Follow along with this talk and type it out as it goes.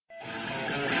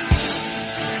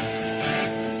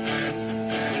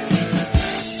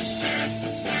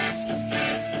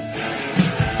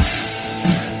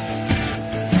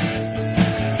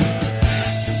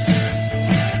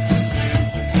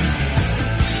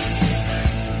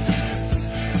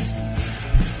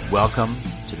Welcome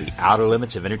to the Outer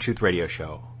Limits of Inner Truth Radio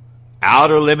Show.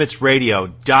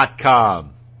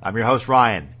 OuterLimitsRadio.com. I'm your host,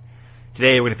 Ryan.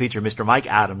 Today we're going to feature Mr. Mike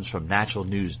Adams from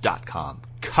NaturalNews.com.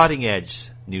 Cutting-edge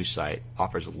news site.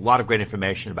 Offers a lot of great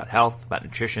information about health, about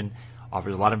nutrition.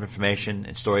 Offers a lot of information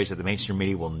and stories that the mainstream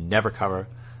media will never cover.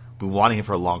 We've been wanting him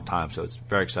for a long time, so it's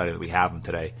very exciting that we have him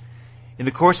today. In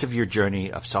the course of your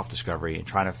journey of self-discovery and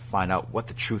trying to find out what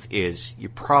the truth is, you're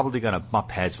probably going to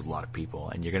bump heads with a lot of people,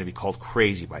 and you're going to be called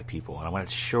crazy by people. And I want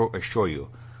to assure you,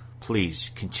 please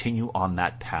continue on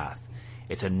that path.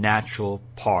 It's a natural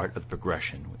part of the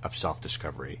progression of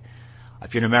self-discovery.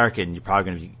 If you're an American, you're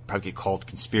probably going to probably get called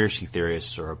conspiracy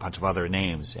theorists or a bunch of other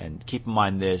names. And keep in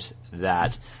mind this,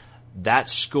 that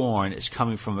scorn is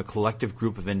coming from a collective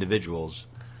group of individuals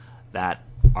that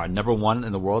are number one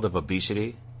in the world of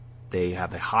obesity. They have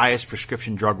the highest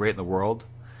prescription drug rate in the world.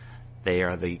 They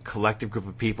are the collective group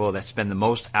of people that spend the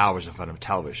most hours in front of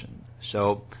television.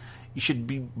 So you should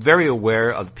be very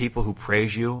aware of the people who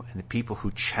praise you and the people who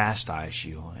chastise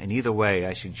you. And either way,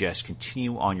 I suggest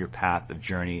continue on your path of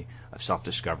journey of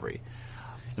self-discovery.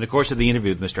 In the course of the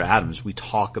interview with Mr. Adams, we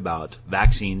talk about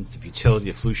vaccines, the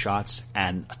futility of flu shots,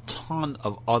 and a ton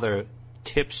of other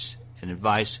tips and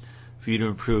advice for you to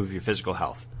improve your physical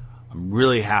health. I'm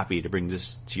really happy to bring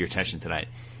this to your attention tonight.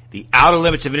 The Outer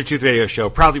Limits of Inner Truth Radio Show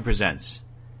proudly presents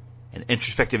an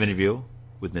introspective interview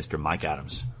with Mr. Mike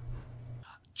Adams.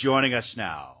 Joining us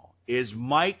now is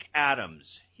Mike Adams.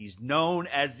 He's known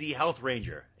as the Health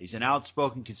Ranger. He's an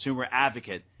outspoken consumer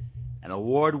advocate, an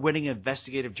award-winning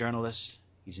investigative journalist.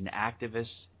 He's an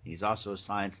activist. He's also a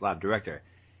science lab director.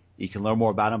 You can learn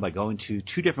more about him by going to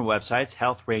two different websites,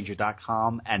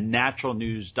 healthranger.com and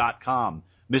naturalnews.com.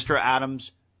 Mr.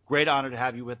 Adams, great honor to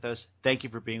have you with us. Thank you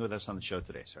for being with us on the show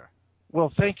today, sir.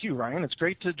 Well, thank you, Ryan. It's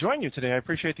great to join you today. I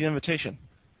appreciate the invitation.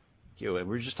 Thank you. And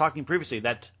we were just talking previously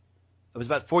that it was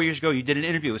about 4 years ago you did an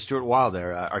interview with Stuart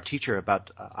Wilder, our teacher,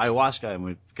 about ayahuasca, and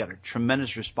we've got a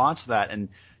tremendous response to that. And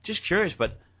just curious,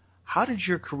 but how did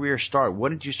your career start?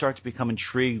 When did you start to become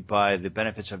intrigued by the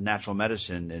benefits of natural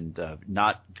medicine and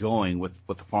not going with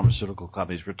what the pharmaceutical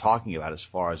companies were talking about as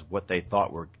far as what they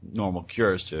thought were normal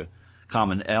cures to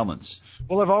common ailments?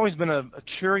 Well, I've always been a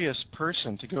curious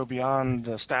person to go beyond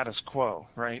the status quo,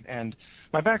 right? And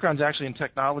my background's actually in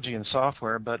technology and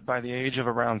software, but by the age of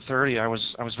around 30, I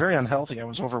was very unhealthy. I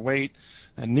was overweight,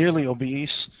 nearly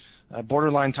obese,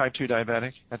 borderline type 2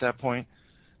 diabetic at that point,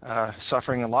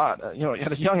 suffering a lot, at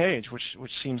a young age,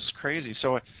 which seems crazy.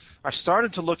 So I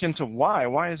started to look into why.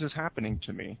 Why is this happening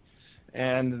to me?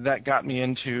 And that got me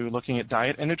into looking at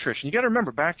diet and nutrition. You got to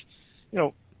remember, back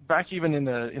even in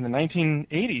the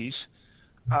 1980s,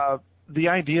 the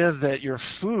idea that your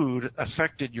food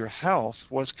affected your health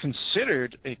was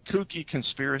considered a kooky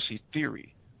conspiracy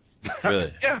theory.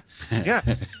 Really? Yeah.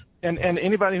 And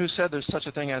anybody who said there's such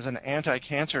a thing as an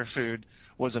anti-cancer food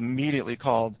was immediately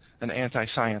called an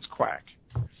anti-science quack.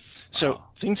 So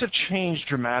things have changed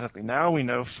dramatically. Now we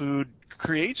know food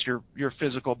creates your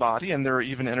physical body, and there are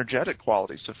even energetic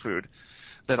qualities to food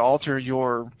that alter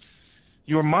your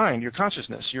mind, your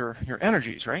consciousness, your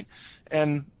energies, right?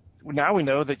 And now we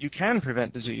know that you can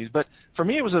prevent disease. But for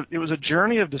me, it was a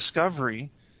journey of discovery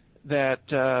that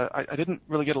I didn't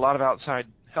really get a lot of outside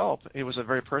help. It was a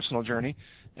very personal journey,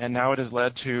 and now it has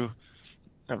led to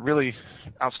really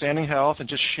outstanding health and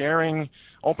just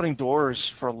opening doors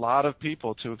for a lot of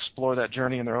people to explore that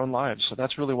journey in their own lives. So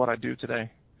that's really what I do today.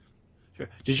 Sure.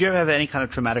 Did you ever have any kind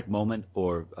of traumatic moment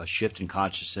or a shift in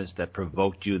consciousness that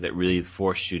provoked you, that really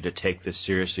forced you to take this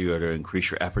seriously or to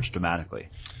increase your efforts dramatically?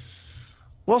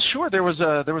 Well, sure. There was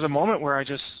a moment where I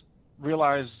just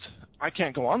realized I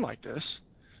can't go on like this.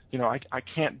 I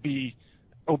can't be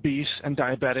obese and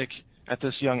diabetic at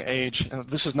this young age.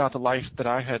 This is not the life that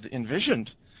I had envisioned.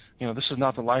 This is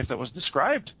not the life that was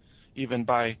described even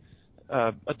by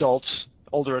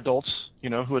older adults,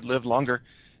 who had lived longer.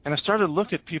 And I started to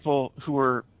look at people who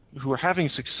were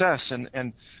having success,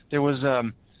 and there was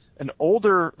an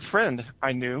older friend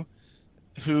I knew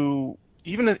who,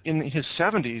 even in his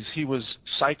 70s, he was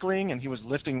cycling and he was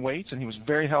lifting weights and he was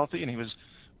very healthy and he was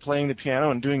playing the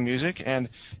piano and doing music, and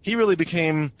he really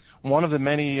became one of the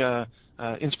many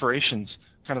inspirations,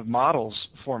 kind of models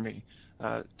for me,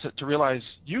 to realize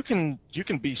you can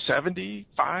be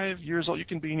 75 years old, you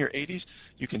can be in your 80s,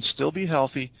 you can still be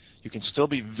healthy, you can still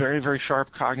be very, very sharp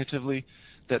cognitively,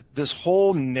 that this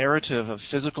whole narrative of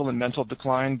physical and mental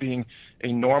decline being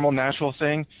a normal, natural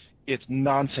thing, it's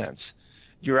nonsense.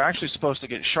 You're actually supposed to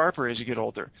get sharper as you get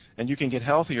older, and you can get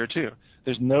healthier too.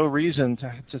 There's no reason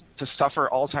to suffer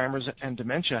Alzheimer's and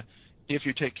dementia if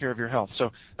you take care of your health. So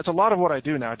that's a lot of what I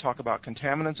do now. I talk about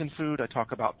contaminants in food. I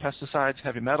talk about pesticides,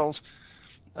 heavy metals.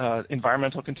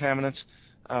 environmental contaminants,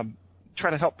 try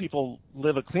to help people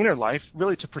live a cleaner life,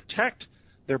 really to protect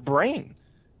their brain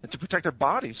and to protect their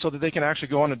body so that they can actually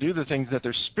go on and do the things that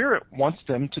their spirit wants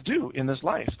them to do in this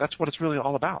life. That's what it's really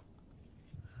all about.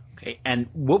 Okay, and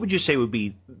what would you say would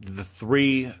be the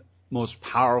 3 most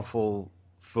powerful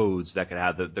foods that could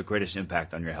have the greatest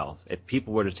impact on your health? If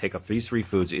people were to take up these 3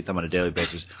 foods, eat them on a daily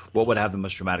basis, what would have the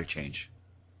most dramatic change?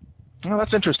 Well,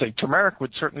 that's interesting. Turmeric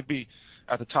would certainly be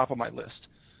at the top of my list.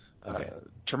 Okay.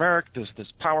 Turmeric, this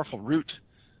powerful root,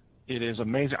 it is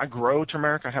amazing. I grow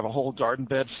turmeric. I have a whole garden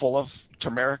bed full of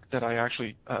turmeric that I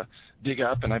actually dig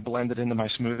up and I blend it into my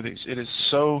smoothies.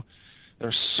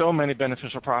 There's so many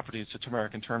beneficial properties to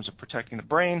turmeric in terms of protecting the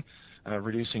brain,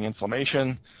 reducing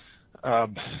inflammation.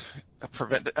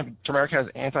 Turmeric has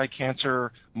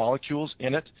anti-cancer molecules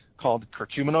in it called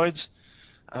curcuminoids.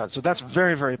 So that's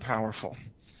very, very powerful.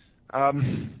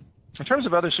 In terms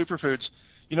of other superfoods,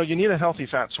 you need a healthy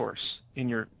fat source in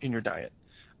your diet.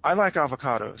 I like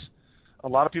avocados. A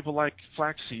lot of people like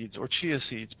flax seeds or chia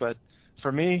seeds, but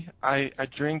for me, I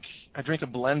drink a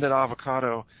blended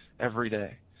avocado every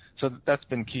day. So that's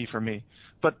been key for me.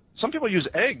 But some people use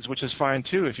eggs, which is fine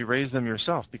too if you raise them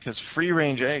yourself, because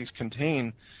free-range eggs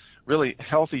contain really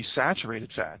healthy saturated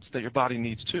fats that your body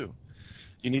needs too.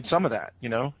 You need some of that,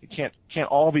 It can't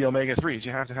all be omega-3s.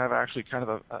 You have to have actually kind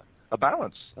of a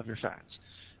balance of your fats.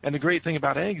 And the great thing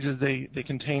about eggs is they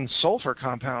contain sulfur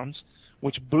compounds,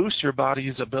 which boost your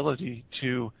body's ability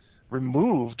to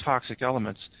remove toxic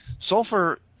elements.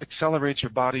 Sulfur accelerates your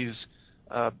body's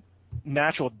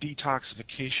natural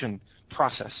detoxification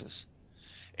processes.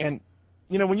 And,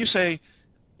 when you say,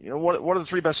 what are the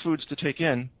 3 best foods to take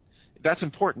in, that's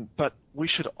important, but we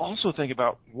should also think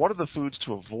about what are the foods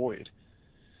to avoid.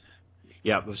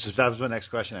 Yeah, that was my next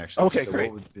question, actually. Okay, so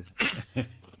great.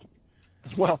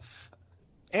 Well,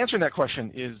 answering that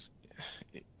question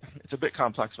it's a bit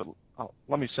complex, but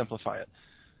let me simplify it.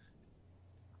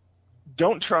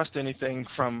 Don't trust anything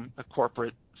from a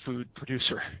corporate food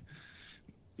producer.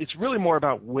 It's really more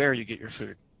about where you get your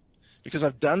food. Because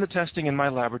I've done the testing in my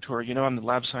laboratory. I'm the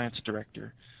lab science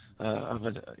director of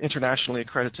an internationally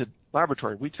accredited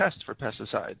laboratory. We test for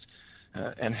pesticides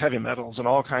and heavy metals and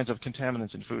all kinds of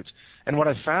contaminants in foods. And what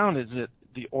I found is that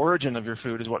the origin of your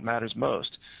food is what matters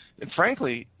most. And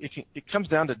frankly, it comes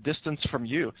down to distance from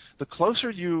you. The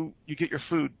closer you get your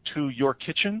food to your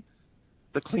kitchen,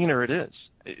 the cleaner it is.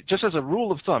 Just as a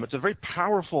rule of thumb, it's a very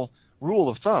powerful rule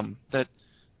of thumb that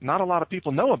not a lot of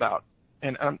people know about.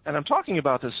 And I'm talking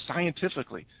about this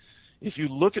scientifically. If you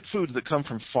look at foods that come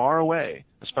from far away,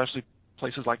 especially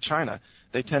places like China,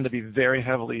 they tend to be very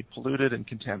heavily polluted and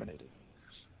contaminated.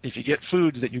 If you get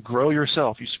foods that you grow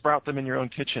yourself, you sprout them in your own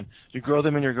kitchen, you grow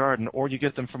them in your garden, or you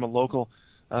get them from a local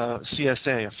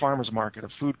CSA, a farmer's market, a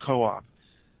food co-op,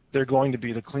 they're going to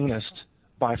be the cleanest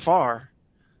by far,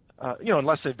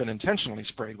 unless they've been intentionally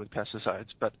sprayed with pesticides.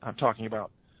 But I'm talking about,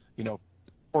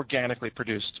 organically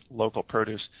produced local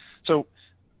produce. So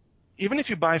even if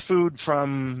you buy food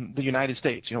from the United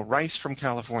States, rice from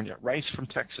California, rice from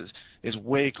Texas is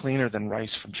way cleaner than rice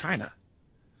from China.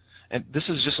 And this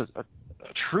is just a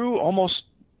true, almost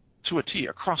to a T,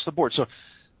 across the board. So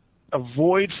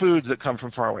avoid foods that come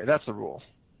from far away. That's the rule.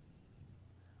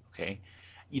 Okay.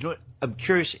 I'm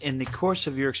curious, in the course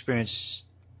of your experience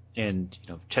in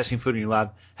testing food in your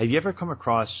lab, have you ever come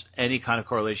across any kind of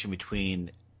correlation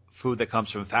between food that comes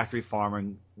from factory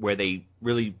farming where they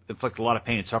really inflict a lot of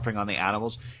pain and suffering on the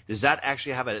animals? Does that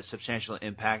actually have a substantial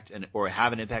impact or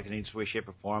have an impact in any way, shape,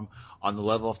 or form on the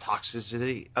level of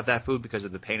toxicity of that food because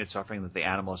of the pain and suffering that the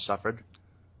animal has suffered?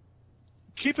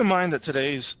 Keep in mind that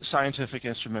today's scientific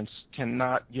instruments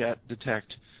cannot yet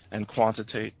detect and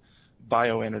quantitate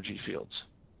bioenergy fields.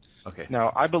 Okay.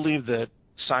 Now, I believe that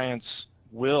science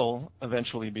will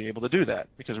eventually be able to do that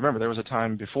because, remember, there was a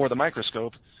time before the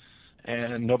microscope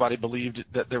and nobody believed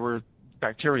that there were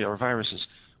bacteria or viruses.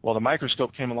 Well, the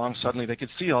microscope came along, suddenly they could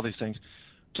see all these things.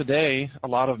 Today, a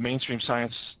lot of mainstream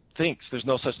science thinks there's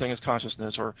no such thing as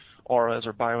consciousness or auras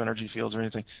or bioenergy fields or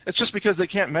anything. It's just because they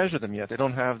can't measure them yet. They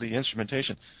don't have the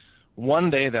instrumentation.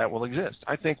 One day that will exist.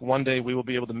 I think one day we will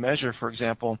be able to measure, for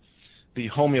example, the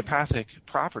homeopathic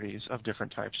properties of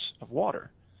different types of water.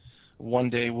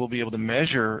 One day we'll be able to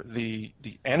measure the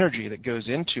energy that goes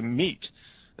into meat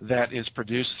that is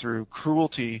produced through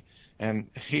cruelty and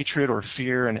hatred or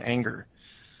fear and anger.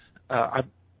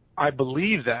 I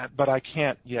believe that, but I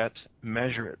can't yet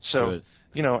measure it. So,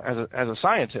 Good. As a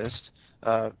scientist,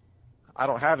 I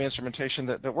don't have instrumentation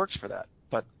that works for that.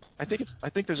 But I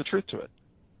think there's a truth to it.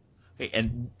 Okay,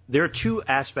 and there are two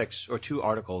aspects or two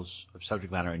articles of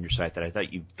subject matter on your site that I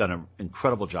thought you've done an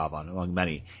incredible job on, among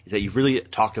many, is that you've really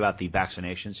talked about the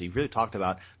vaccinations. So you've really talked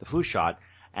about the flu shot.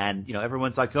 And,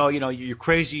 everyone's like, oh, you're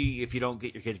crazy if you don't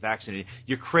get your kids vaccinated.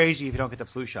 You're crazy if you don't get the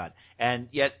flu shot. And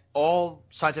yet all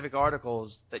scientific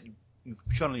articles that you've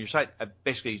shown on your site have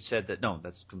basically said that, no,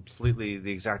 that's completely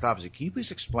the exact opposite. Can you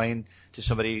please explain to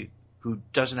somebody who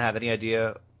doesn't have any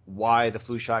idea why the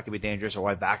flu shot can be dangerous or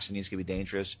why vaccines can be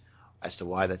dangerous as to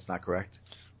why that's not correct?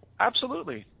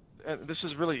 Absolutely. This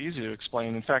is really easy to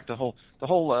explain. In fact, the whole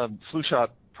flu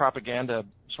shot propaganda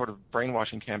sort of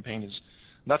brainwashing campaign is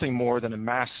nothing more than a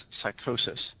mass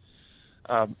psychosis.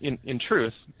 In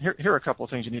truth, here are a couple of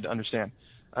things you need to understand.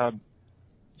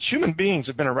 Human beings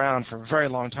have been around for a very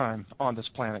long time on this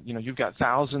planet. You've got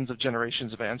thousands of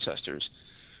generations of ancestors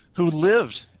who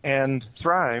lived and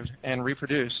thrived and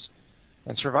reproduced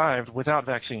and survived without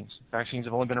vaccines. Vaccines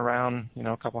have only been around,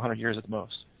 a couple hundred years at the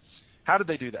most. How did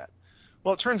they do that?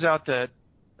 Well, it turns out that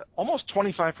almost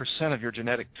 25% of your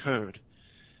genetic code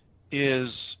is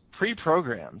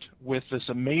pre-programmed with this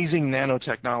amazing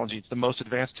nanotechnology. It's the most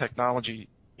advanced technology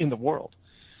in the world.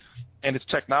 And it's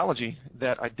technology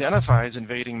that identifies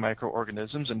invading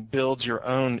microorganisms and builds your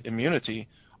own immunity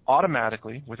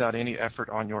automatically without any effort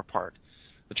on your part.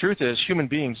 The truth is, human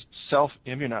beings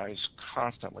self-immunize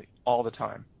constantly, all the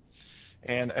time.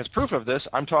 And as proof of this,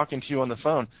 I'm talking to you on the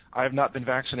phone. I have not been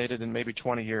vaccinated in maybe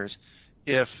 20 years.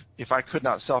 If I could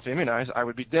not self-immunize, I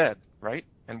would be dead, right?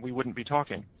 And we wouldn't be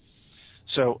talking.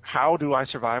 So how do I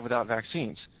survive without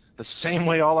vaccines? The same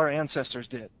way all our ancestors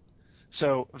did.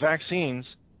 So vaccines,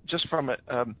 just from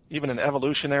even an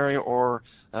evolutionary or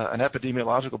an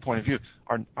epidemiological point of view,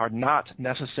 are not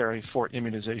necessary for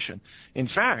immunization. In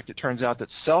fact, it turns out that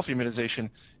self-immunization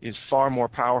is far more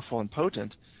powerful and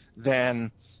potent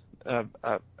than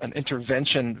an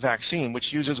intervention vaccine, which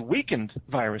uses weakened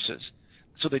viruses.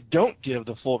 So they don't give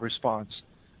the full response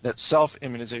that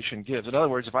self-immunization gives. In other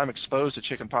words, if I'm exposed to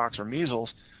chickenpox or measles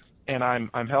and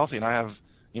I'm healthy and I have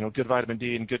good vitamin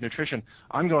D and good nutrition,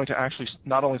 I'm going to actually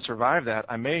not only survive that,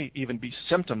 I may even be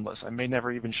symptomless. I may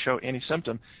never even show any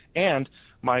symptom. And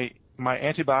my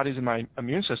antibodies and my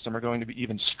immune system are going to be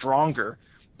even stronger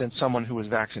than someone who is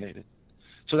vaccinated.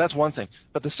 So that's one thing.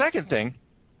 But the second thing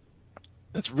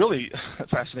that's really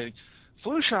fascinating,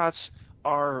 flu shots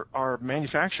are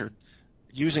manufactured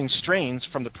using strains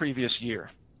from the previous year.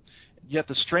 Yet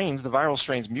the viral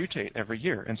strains mutate every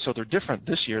year, and so they're different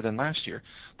this year than last year.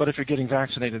 But if you're getting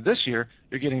vaccinated this year,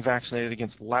 you're getting vaccinated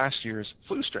against last year's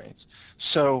flu strains.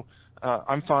 So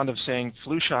I'm fond of saying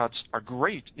flu shots are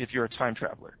great if you're a time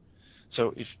traveler.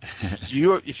 So if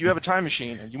you have a time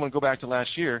machine and you want to go back to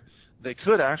last year, they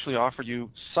could actually offer you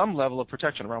some level of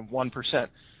protection, around 1%.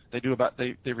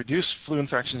 They reduce flu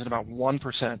infections in about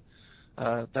 1%.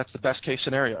 That's the best case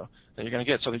scenario that you're going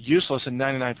to get. So they're useless in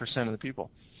 99% of the people.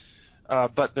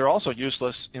 But they're also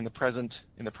useless in the present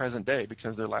day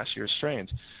because they're last year's strains.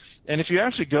 And if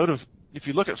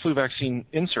you look at flu vaccine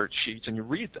insert sheets and you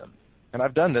read them, and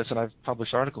I've done this and I've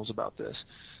published articles about this,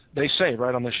 they say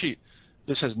right on the sheet,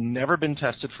 this has never been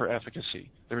tested for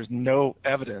efficacy. There is no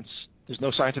evidence. There's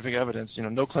no scientific evidence,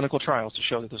 no clinical trials to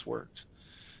show that this works.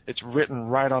 It's written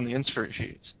right on the insert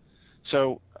sheets.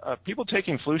 So people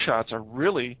taking flu shots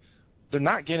they're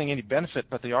not getting any benefit,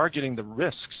 but they are getting the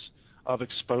risks of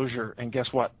exposure. And guess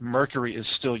what? Mercury is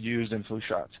still used in flu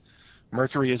shots.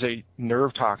 Mercury is a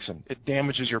nerve toxin. It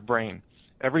damages your brain.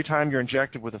 Every time you're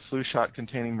injected with a flu shot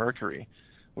containing mercury,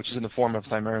 which is in the form of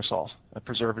thimerosal, a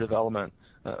preservative element,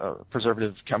 a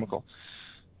preservative chemical,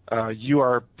 you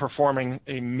are performing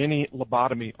a mini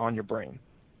lobotomy on your brain.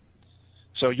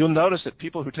 So you'll notice that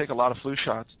people who take a lot of flu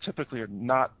shots typically are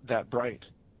not that bright.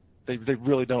 They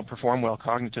really don't perform well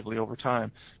cognitively over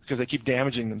time because they keep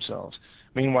damaging themselves.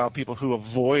 Meanwhile, people who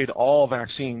avoid all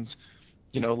vaccines,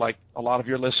 like a lot of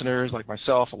your listeners, like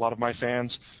myself, a lot of my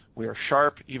fans, we are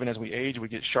sharp. Even as we age, we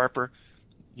get sharper.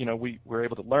 We're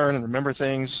able to learn and remember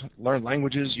things, learn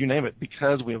languages, you name it,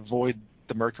 because we avoid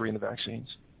the mercury in the vaccines.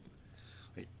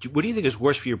 What do you think is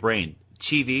worse for your brain?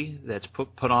 TV that's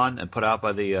put on and put out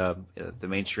by the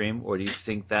mainstream, or do you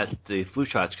think that the flu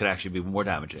shots could actually be more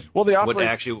damaging? Well, they operate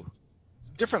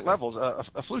different levels.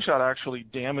 A flu shot actually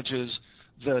damages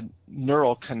the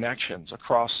neural connections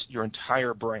across your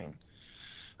entire brain,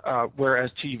 whereas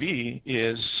TV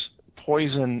is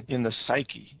poison in the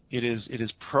psyche. It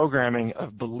is programming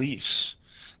of beliefs.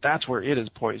 That's where it is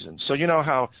poison. So you know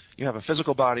how you have a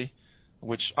physical body,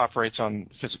 which operates on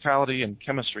physicality and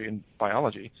chemistry and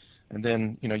biology. And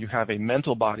then, you have a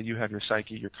mental body, you have your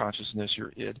psyche, your consciousness,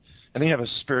 your id. And then you have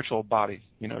a spiritual body,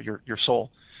 your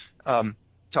soul.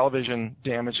 Television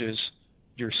damages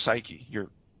your psyche,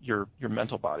 your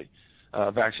mental body.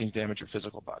 Vaccines damage your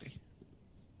physical body.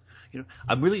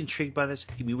 I'm really intrigued by this.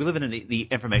 We live in the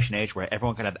information age where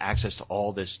everyone can have access to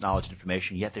all this knowledge and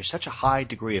information, yet there's such a high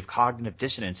degree of cognitive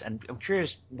dissonance. And I'm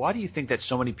curious, why do you think that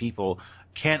so many people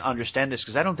can't understand this?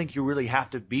 Because I don't think you really have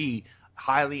to be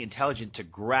highly intelligent to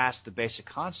grasp the basic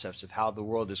concepts of how the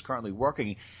world is currently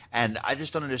working. And I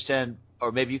just don't understand,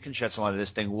 or maybe you can shed some light on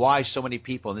this thing, why so many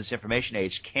people in this information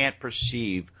age can't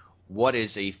perceive what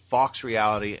is a Fox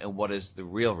reality and what is the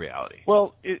real reality?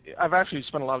 Well, I've actually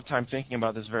spent a lot of time thinking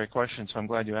about this very question, so I'm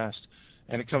glad you asked.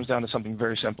 And it comes down to something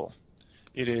very simple.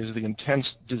 It is the intense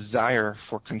desire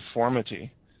for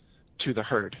conformity to the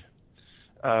herd.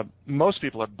 Most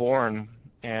people are born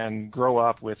and grow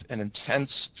up with an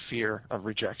intense fear of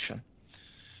rejection.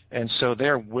 And so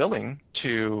they're willing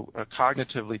to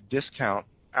cognitively discount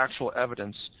actual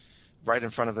evidence right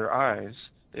in front of their eyes.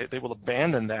 They will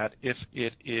abandon that if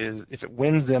it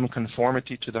wins them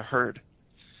conformity to the herd.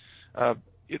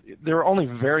 There are only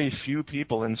very few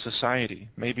people in society,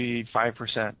 maybe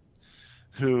 5%,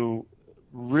 who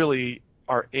really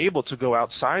are able to go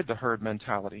outside the herd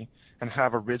mentality and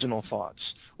have original thoughts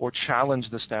or challenge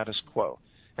the status quo.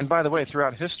 And by the way,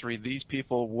 throughout history, these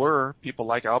people were people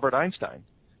like Albert Einstein,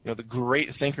 the great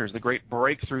thinkers, the great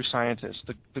breakthrough scientists,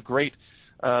 the great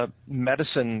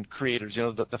medicine creators,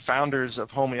 the founders of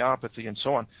homeopathy and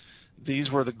so on.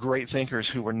 These were the great thinkers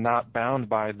who were not bound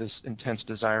by this intense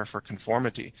desire for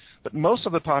conformity. But most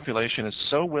of the population is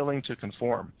so willing to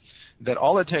conform that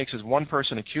all it takes is one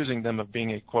person accusing them of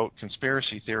being a, quote,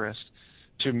 conspiracy theorist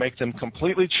to make them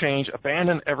completely change,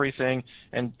 abandon everything,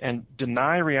 and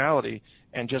deny reality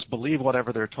and just believe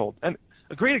whatever they're told. And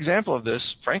a great example of this,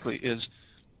 frankly, is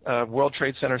World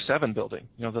Trade Center 7 building,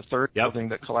 the third building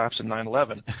that collapsed in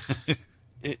 9/11.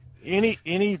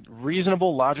 Any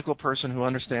reasonable, logical person who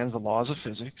understands the laws of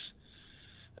physics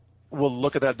will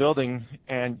look at that building,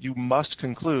 and you must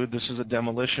conclude this is a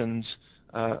demolitions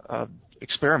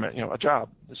experiment, a job.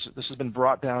 This has been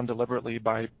brought down deliberately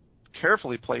by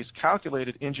carefully placed,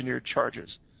 calculated, engineered charges,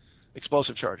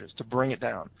 explosive charges, to bring it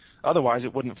down. Otherwise,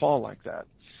 it wouldn't fall like that.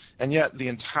 And yet, the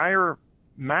entire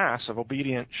mass of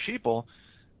obedient sheeple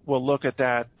will look at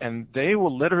that, and they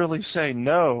will literally say,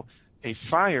 no, a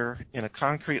fire in a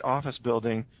concrete office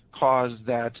building caused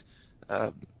that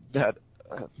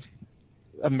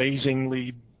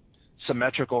amazingly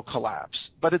symmetrical collapse.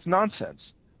 But it's nonsense,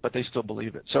 but they still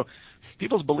believe it. So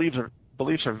people's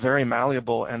beliefs are very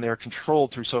malleable, and they're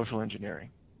controlled through social engineering.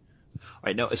 All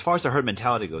right. Now, as far as the herd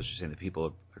mentality goes, you're saying that people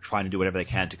are trying to do whatever they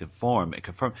can to conform and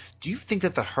confirm. Do you think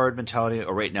that the herd mentality,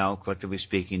 or right now, collectively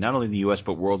speaking, not only in the U.S.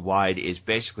 but worldwide, is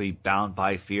basically bound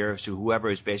by fear? So whoever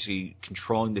is basically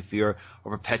controlling the fear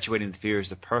or perpetuating the fear is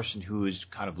the person who is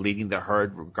kind of leading the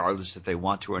herd, regardless if they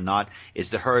want to or not. Is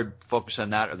the herd focused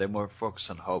on that, or are they more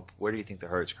focused on hope? Where do you think the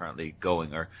herd is currently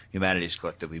going, or humanity is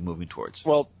collectively moving towards?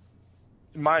 Well,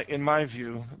 in my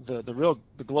view, the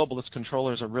globalist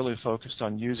controllers are really focused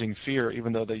on using fear,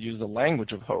 even though they use the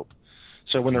language of hope.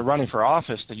 So when they're running for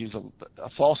office, they use a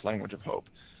false language of hope,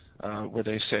 where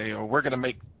they say, "Oh, we're going to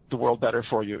make the world better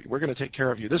for you. We're going to take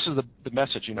care of you." This is the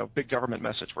message, big government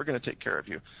message. We're going to take care of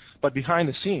you. But behind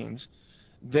the scenes,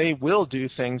 they will do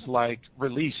things like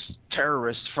release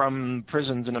terrorists from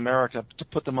prisons in America to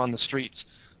put them on the streets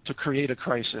to create a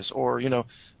crisis, or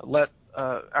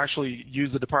actually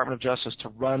use the Department of Justice to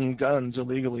run guns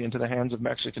illegally into the hands of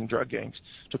Mexican drug gangs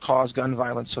to cause gun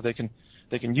violence, so they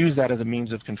can use that as a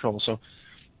means of control. So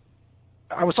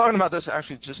I was talking about this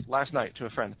actually just last night to a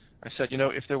friend. I said,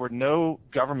 if there were no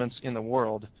governments in the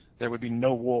world, there would be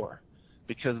no war,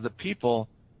 because the people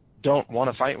don't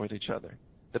want to fight with each other.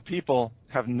 The people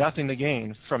have nothing to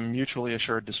gain from mutually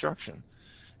assured destruction.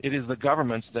 It is the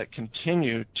governments that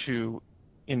continue to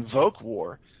invoke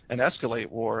war and escalate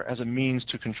war as a means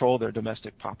to control their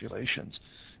domestic populations.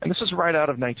 And this is right out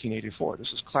of 1984.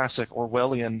 This is classic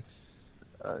Orwellian,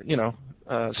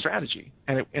 strategy.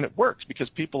 And it works because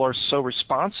people are so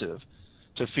responsive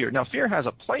to fear. Now, fear has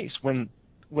a place when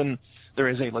there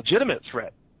is a legitimate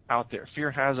threat out there.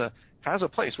 Fear has a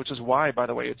place, which is why, by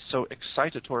the way, it's so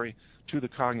excitatory to the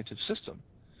cognitive system.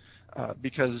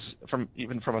 Because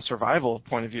even from a survival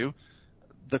point of view,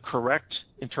 the correct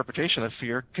interpretation of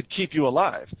fear could keep you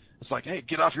alive. It's like, hey,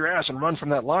 get off your ass and run from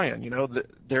that lion.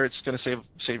 There it's going to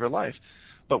save your life.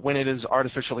 But when it is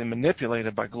artificially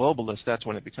manipulated by globalists, that's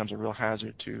when it becomes a real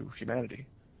hazard to humanity.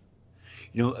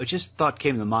 Just thought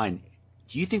came to mind.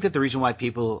 Do you think that the reason why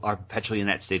people are perpetually in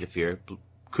that state of fear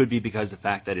could be because the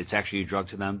fact that it's actually a drug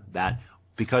to them, that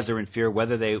because they're in fear,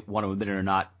 whether they want to admit it or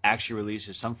not, actually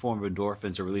releases some form of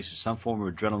endorphins or releases some form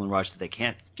of adrenaline rush that they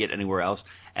can't get anywhere else.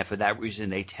 And for that reason,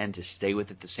 they tend to stay with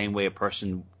it the same way a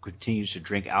person continues to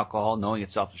drink alcohol, knowing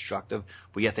it's self-destructive,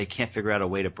 but yet they can't figure out a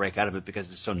way to break out of it because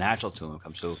it's so natural to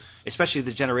them. So, especially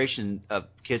the generation of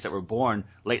kids that were born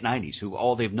late 90s, who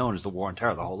all they've known is the war on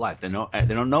terror their whole life. They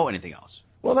don't know anything else.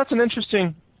 Well, that's an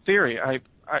interesting theory.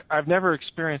 I've never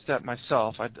experienced that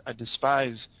myself. I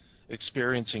despise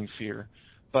experiencing fear.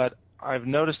 But I've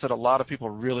noticed that a lot of people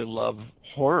really love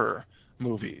horror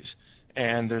movies,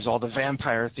 and there's all the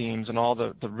vampire themes and all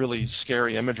the really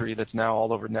scary imagery that's now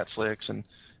all over Netflix and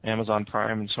Amazon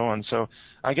Prime and so on. So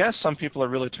I guess some people are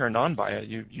really turned on by it.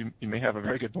 You may have a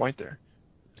very good point there.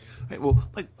 Right, well,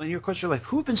 like in your course of your life,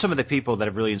 who have been some of the people that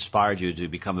have really inspired you to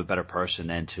become a better person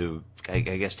and to, I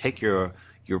guess, take your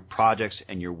projects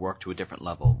and your work to a different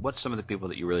level? What's some of the people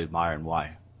that you really admire and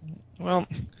why? Well,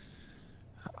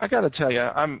 I got to tell you,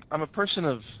 I'm a person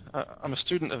of I'm a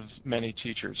student of many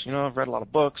teachers. You know, I've read a lot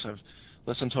of books. I've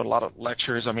listened to a lot of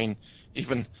lectures. I mean,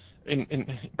 even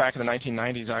back in the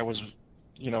 1990s, I was,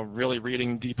 really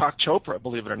reading Deepak Chopra,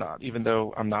 believe it or not. Even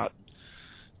though I'm not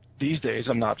these days,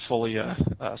 I'm not fully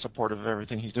supportive of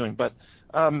everything he's doing. But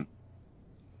I don't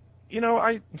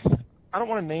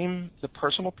want to name the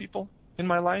personal people in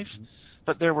my life,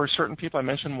 but there were certain people. I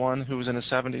mentioned one who was in his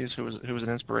 70s, who was an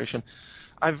inspiration.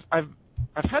 I've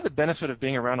had the benefit of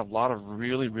being around a lot of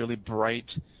really, really bright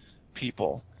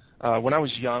people. When I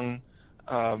was young,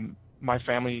 my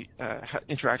family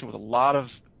interacted with a lot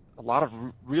of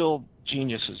real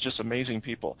geniuses, just amazing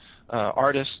people,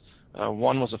 artists.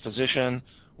 One was a physician,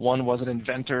 one was an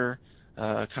inventor,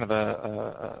 kind of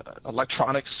a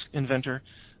electronics inventor.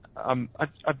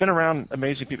 I've been around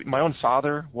amazing people. My own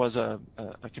father was a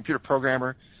computer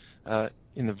programmer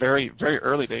in the very, very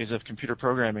early days of computer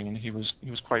programming, and he was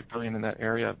quite brilliant in that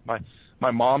area.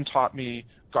 My mom taught me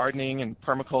gardening and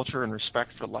permaculture and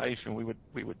respect for life, and we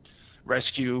would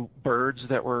rescue birds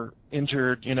that were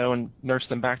injured, and nurse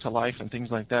them back to life and things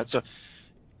like that. So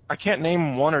I can't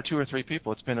name one or two or three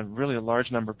people. It's been a really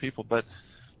large number of people, but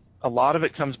a lot of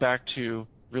it comes back to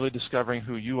really discovering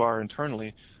who you are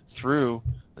internally through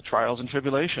the trials and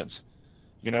tribulations.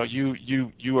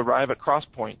 You arrive at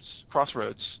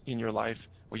crossroads in your life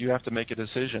where you have to make a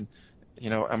decision.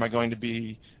 Am I going to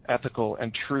be ethical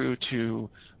and true to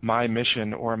my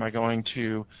mission, or am I going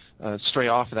to stray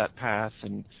off of that path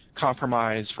and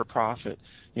compromise for profit?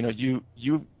 You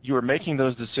are making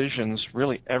those decisions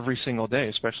really every single day,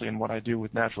 especially in what I do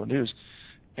with Natural News.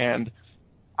 And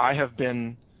I have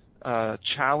been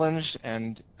challenged,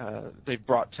 and they've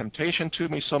brought temptation to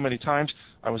me so many times.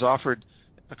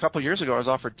 A couple of years ago, I was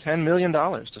offered $10 million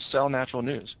to sell Natural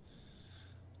News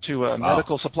to a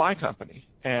medical supply company.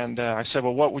 And I said,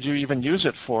 well, what would you even use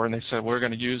it for? And they said, we're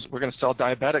going to sell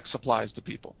diabetic supplies to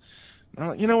people.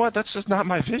 Well, you know what? That's just not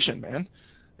my vision, man.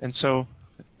 And so.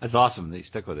 That's awesome that you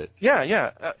stick with it.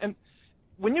 Yeah. And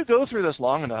when you go through this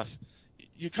long enough,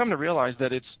 you come to realize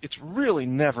that it's really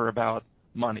never about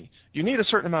money. You need a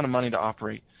certain amount of money to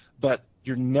operate, but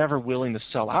you're never willing to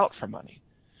sell out for money,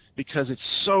 because it's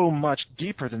so much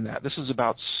deeper than that. This is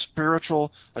about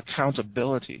spiritual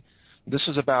accountability. This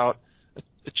is about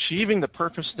achieving the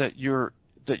purpose that you're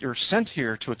sent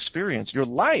here to experience. Your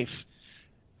life,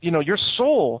 your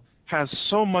soul has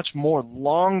so much more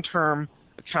long-term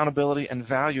accountability and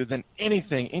value than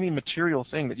any material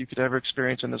thing that you could ever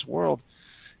experience in this world.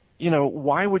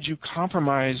 Why would you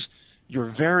compromise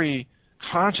your very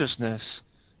consciousness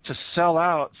to sell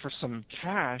out for some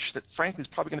cash that, frankly, is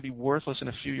probably going to be worthless in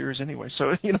a few years anyway?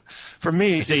 So, for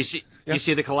me, so you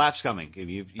see the collapse coming.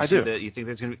 I do. You think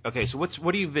there's going to be okay? So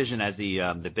what do you vision as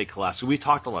the big collapse? So we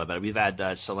talked a lot about it. We've had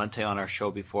Celente on our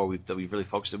show before. We've really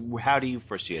focused. How do you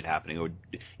foresee it happening, or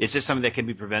is this something that can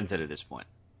be prevented at this point?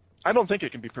 I don't think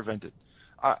it can be prevented.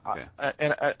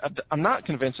 I'm not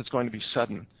convinced it's going to be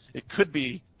sudden. It could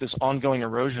be this ongoing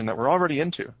erosion that we're already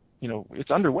into. It's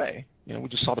underway. We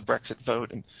just saw the Brexit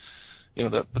vote, and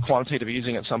the quantitative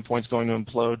easing at some point is going to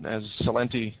implode, as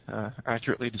Celente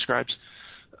accurately describes.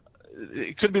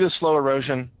 It could be the slow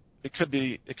erosion. There could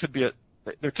be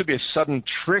a sudden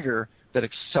trigger that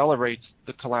accelerates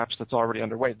the collapse that's already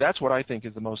underway. That's what I think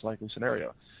is the most likely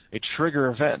scenario, a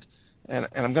trigger event. And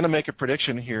I'm going to make a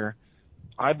prediction here.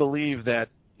 I believe that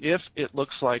if it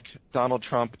looks like Donald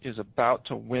Trump is about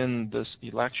to win this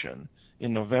election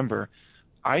in November,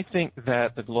 I think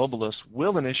that the globalists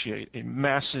will initiate a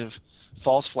massive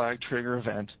false flag trigger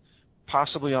event,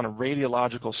 possibly on a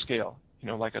radiological scale,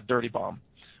 like a dirty bomb,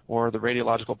 or the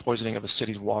radiological poisoning of a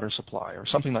city's water supply, or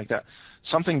something like that,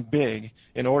 something big,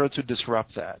 in order to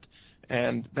disrupt that.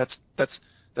 And that's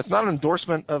That's not an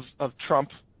endorsement of Trump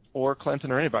or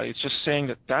Clinton or anybody. It's just saying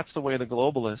that that's the way the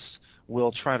globalists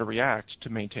will try to react to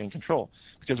maintain control.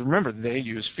 Because remember, they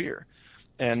use fear.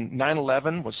 And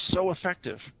 9/11 was so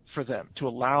effective for them to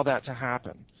allow that to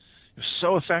happen. It was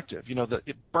so effective, that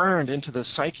it burned into the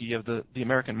psyche of the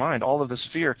American mind, all of this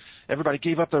fear. Everybody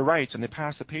gave up their rights, and they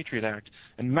passed the Patriot Act,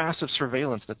 and massive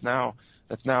surveillance that's now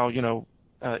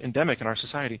endemic in our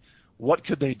society. What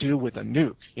could they do with a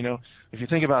nuke? If you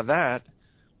think about that,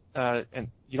 and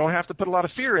you don't have to put a lot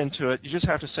of fear into it. You just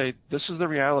have to say, this is the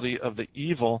reality of the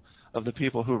evil of the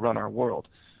people who run our world.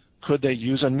 Could they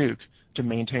use a nuke to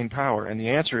maintain power? And the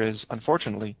answer is,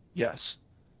 unfortunately, yes.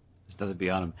 There's nothing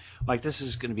beyond them. Mike, this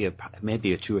is going to be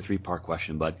maybe a 2 or 3 part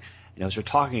question, but as we're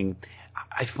talking,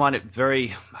 I find it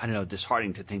very,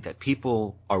 disheartening to think that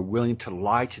people are willing to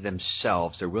lie to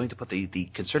themselves. They're willing to put the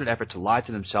concerted effort to lie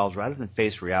to themselves rather than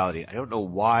face reality. I don't know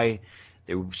why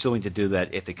they're willing to do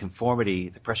that if the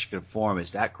pressure to conform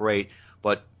is that great.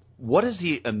 But what is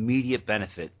the immediate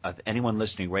benefit of anyone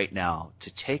listening right now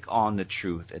to take on the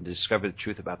truth and discover the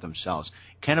truth about themselves?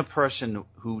 Can a person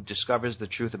who discovers the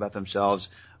truth about themselves,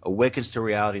 awakens to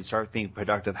reality and starts being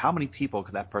productive, how many people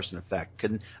can that person affect?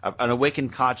 Can an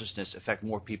awakened consciousness affect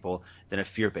more people than a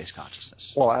fear-based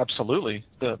consciousness? Well, absolutely.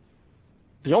 The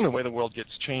only way the world gets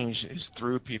changed is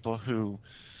through people who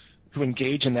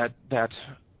engage in that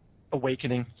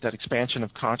awakening, that expansion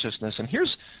of consciousness. And this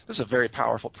is a very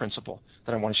powerful principle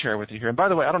that I want to share with you here. And by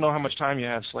the way, I don't know how much time you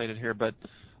have slated here, but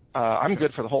I'm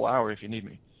good for the whole hour if you need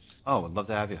me. Oh, I'd love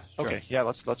to have you. Sure. Okay, yeah,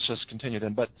 let's just continue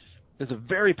then. But there's a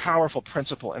very powerful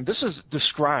principle, and this is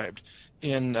described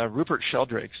in Rupert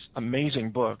Sheldrake's amazing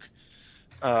book,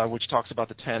 which talks about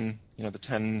the 10,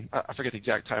 I forget the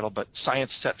exact title, but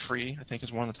Science Set Free, I think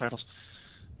is one of the titles.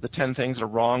 The 10 things that are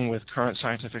wrong with current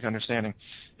scientific understanding.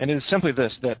 And it is simply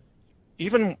this, that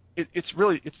it's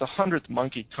the 100th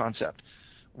monkey concept.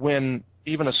 When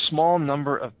even a small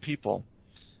number of people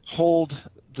hold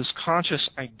this conscious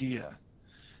idea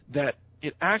that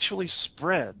it actually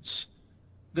spreads,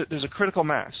 that there's a critical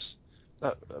mass.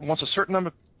 Once a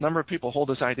certain number of people hold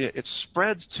this idea, it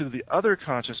spreads to the other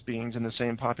conscious beings in the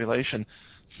same population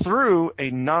through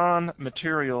a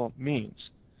non-material means.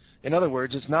 In other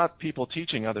words, it's not people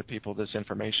teaching other people this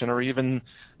information or even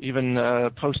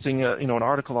posting an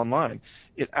article online.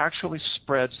 It actually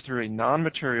spreads through a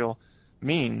non-material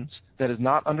means that is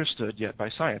not understood yet by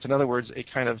science. In other words, a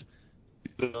kind of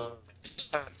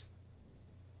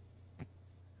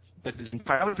that is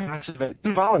entirely passive and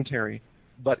involuntary,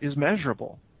 but is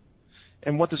measurable.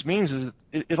 And what this means is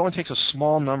it only takes a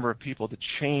small number of people to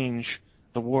change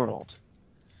the world.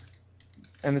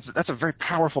 And that's a very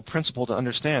powerful principle to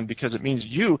understand, because it means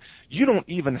you don't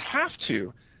even have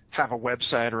to have a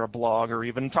website or a blog or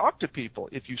even talk to people.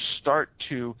 If you start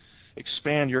to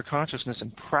expand your consciousness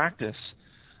and practice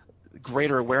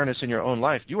greater awareness in your own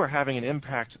life, you are having an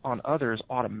impact on others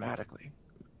automatically.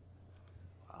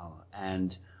 Wow.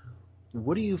 And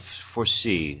what do you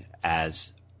foresee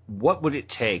what would it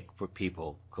take for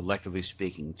people, collectively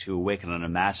speaking, to awaken on a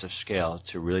massive scale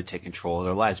to really take control of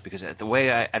their lives? Because the way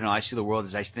I see the world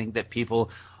is I think that people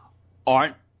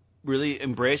aren't really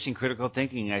embracing critical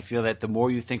thinking. I feel that the more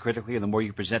you think critically and the more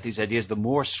you present these ideas, the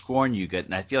more scorn you get.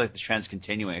 And I feel like the trend's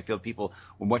continuing. I feel people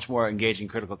were much more engaged in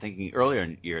critical thinking earlier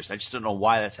in years. I just don't know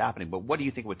why that's happening. But what do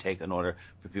you think it would take in order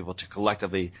for people to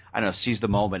collectively, seize the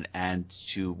moment and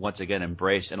to once again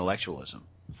embrace intellectualism?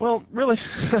 Well, really,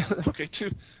 okay,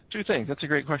 two things. That's a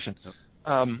great question.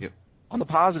 On the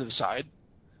positive side,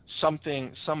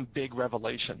 some big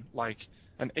revelation, like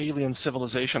an alien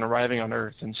civilization arriving on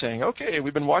Earth and saying, okay,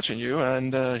 we've been watching you,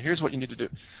 and here's what you need to do.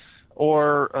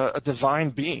 Or a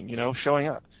divine being, showing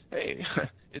up. Hey,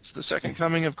 it's the second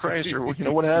coming of Christ, or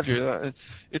what have you.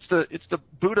 It's the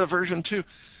Buddha version 2.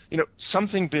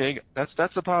 Something big.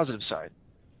 That's the positive side.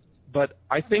 But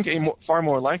I think a far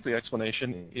more likely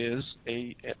explanation is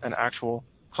an actual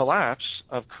collapse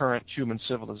of current human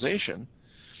civilization,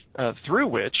 through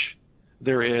which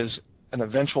there is an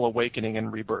eventual awakening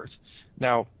and rebirth.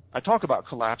 Now, I talk about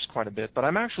collapse quite a bit, but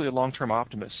I'm actually a long-term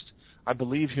optimist. I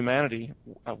believe humanity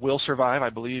will survive. I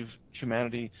believe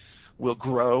humanity will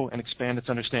grow and expand its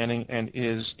understanding and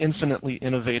is infinitely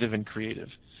innovative and creative.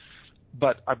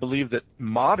 But I believe that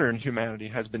modern humanity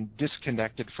has been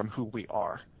disconnected from who we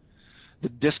are. The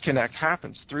disconnect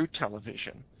happens through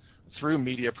television, through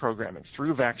media programming,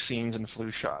 through vaccines and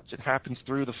flu shots. It happens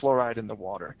through the fluoride in the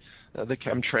water, the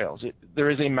chemtrails.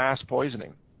 There is a mass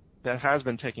poisoning that has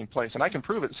been taking place, and I can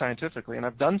prove it scientifically, and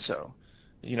I've done so.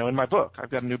 In my book,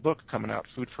 I've got a new book coming out,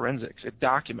 Food Forensics. It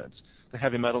documents the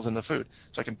heavy metals in the food,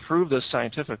 so I can prove this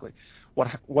scientifically.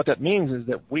 What that means is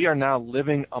that we are now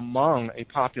living among a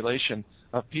population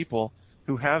of people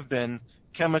who have been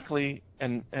chemically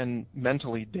and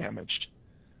mentally damaged.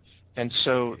 And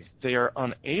so they are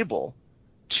unable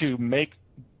to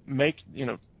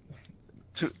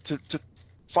to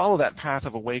follow that path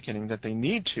of awakening that they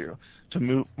need to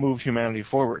move humanity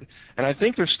forward. And I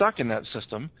think they're stuck in that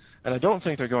system, and I don't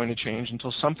think they're going to change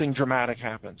until something dramatic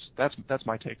happens. That's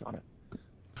my take on it.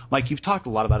 Mike, you've talked a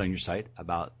lot about on your site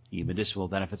about the medicinal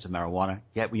benefits of marijuana.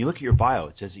 Yet when you look at your bio,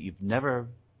 it says that you've never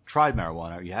tried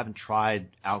marijuana, or you haven't tried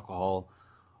alcohol,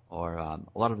 or a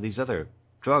lot of these other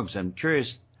drugs. I'm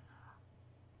curious,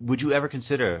 would you ever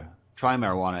consider trying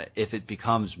marijuana if it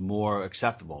becomes more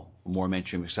acceptable, more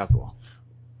mainstream acceptable?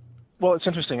 Well, it's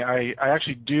interesting. I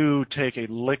actually do take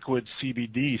a liquid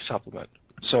CBD supplement.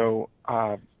 So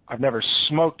I've never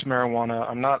smoked marijuana.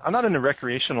 I'm not into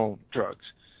recreational drugs.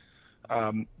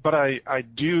 But I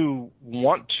do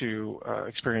want to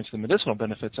experience the medicinal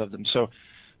benefits of them. So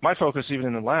my focus, even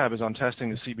in the lab, is on testing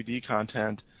the CBD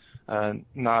content. I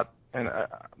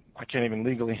can't even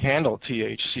legally handle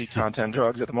THC content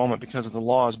drugs at the moment because of the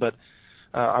laws. But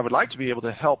I would like to be able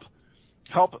to help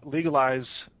legalize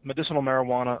medicinal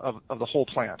marijuana of the whole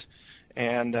plant.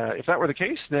 And if that were the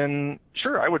case, then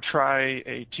sure, I would try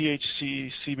a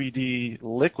THC CBD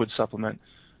liquid supplement.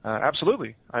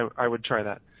 Absolutely, I would try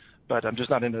that. But I'm just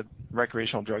not into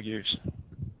recreational drug use.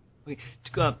 Okay.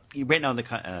 Right now in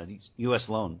the U.S.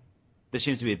 alone, there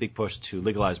seems to be a big push to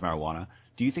legalize marijuana.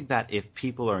 Do you think that if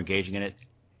people are engaging in it,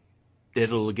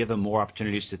 it'll give them more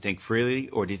opportunities to think freely,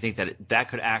 or do you think that that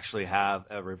could actually have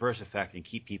a reverse effect and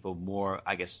keep people more,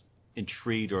 I guess,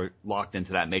 intrigued or locked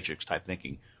into that matrix type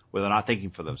thinking, where they're not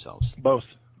thinking for themselves? Both.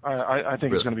 I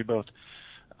think it's going to be both.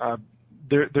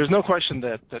 There's no question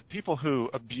that people who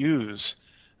abuse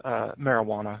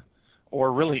marijuana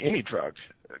or really any drug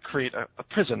create a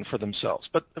prison for themselves.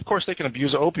 But of course they can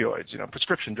abuse opioids,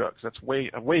 prescription drugs. That's a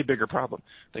way bigger problem.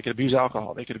 They could abuse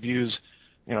alcohol. They could abuse,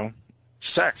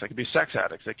 sex. They could be sex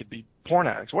addicts. They could be porn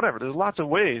addicts. Whatever. There's lots of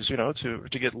ways,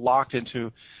 to get locked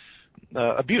into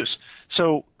abuse.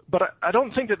 So, but I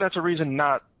don't think that that's a reason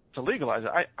not to legalize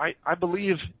it. I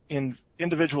believe in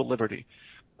individual liberty.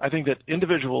 I think that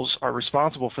individuals are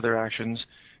responsible for their actions,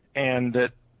 and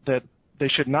that they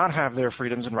should not have their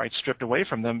freedoms and rights stripped away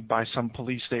from them by some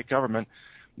police state government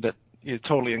that is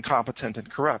totally incompetent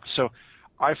and corrupt. So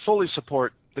I fully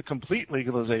support the complete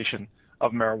legalization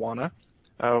of marijuana.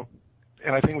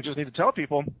 And I think we just need to tell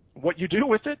people what you do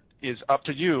with it is up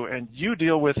to you, and you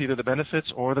deal with either the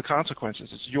benefits or the consequences.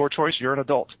 It's your choice. You're an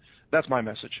adult. That's my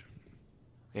message.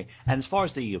 Okay. And as far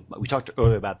as we talked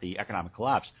earlier about the economic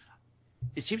collapse,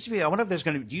 it seems to me, I wonder if there's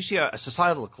going to, do you see a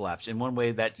societal collapse in one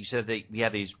way that you said that we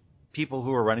have these people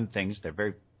who are running things, they're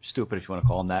very stupid if you want to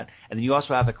call them that, and then you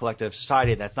also have a collective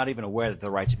society that's not even aware that their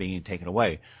rights are being taken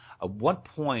away. At what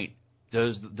point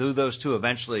do those two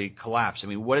eventually collapse? I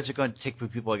mean, what is it going to take for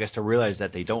people, I guess, to realize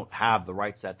that they don't have the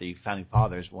rights that the founding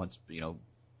fathers once,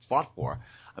 fought for?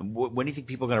 And when do you think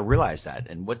people are going to realize that?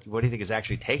 And what do you think is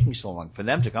actually taking so long for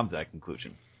them to come to that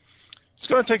conclusion? It's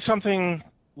going to take something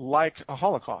like a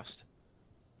Holocaust.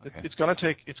 Okay. It's going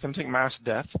to take mass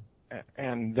death,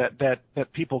 and that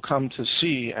people come to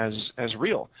see as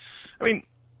real. I mean,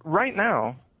 right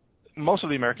now, most of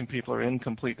the American people are in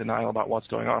complete denial about what's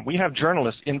going on. We have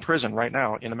journalists in prison right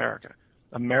now in America,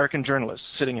 American journalists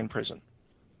sitting in prison.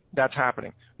 That's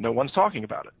happening. No one's talking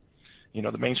about it.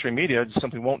 The mainstream media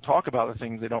simply won't talk about the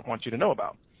things they don't want you to know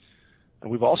about.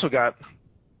 And we've also got,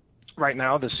 right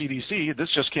now, the CDC, this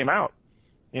just came out.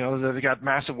 They got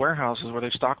massive warehouses where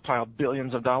they've stockpiled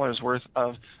billions of dollars worth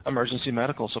of emergency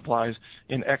medical supplies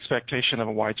in expectation of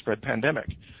a widespread pandemic.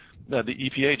 The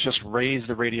EPA just raised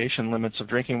the radiation limits of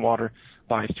drinking water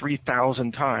by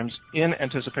 3,000 times in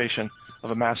anticipation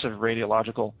of a massive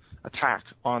radiological attack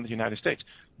on the United States.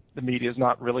 The media is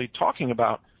not really talking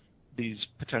about these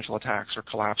potential attacks or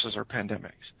collapses or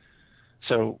pandemics.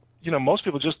 So, most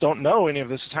people just don't know any of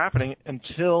this is happening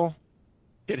until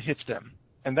it hits them.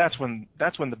 And that's when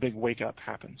the big wake up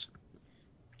happens.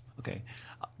 Okay.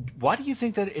 Why do you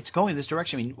think that it's going this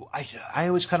direction? I mean, I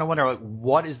always kind of wonder,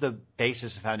 what is the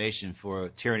basis and foundation for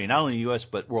tyranny, not only in the U.S.,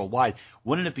 but worldwide?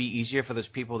 Wouldn't it be easier for those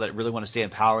people that really want to stay in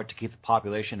power to keep the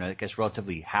population, I guess,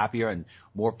 relatively happier and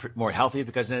more healthy?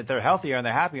 Because then if they're healthier and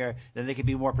they're happier, then they can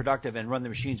be more productive and run the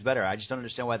machines better. I just don't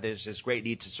understand why there's this great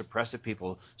need to suppress the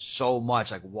people so much.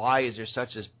 Like, why is there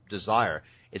such this desire?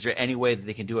 Is there any way that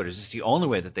they can do it? Or is this the only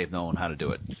way that they've known how to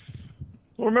do it?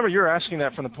 Well, remember, you're asking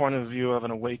that from the point of view of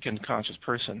an awakened, conscious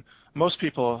person. Most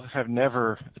people have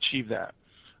never achieved that.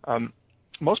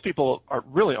 Most people are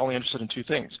really only interested in two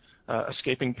things,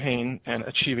 escaping pain and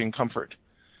achieving comfort.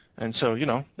 And so,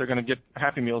 they're going to get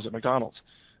Happy Meals at McDonald's.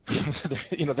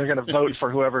 They're going to vote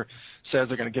for whoever says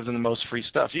they're going to give them the most free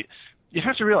stuff. You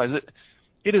have to realize that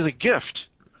it is a gift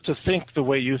to think the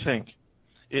way you think.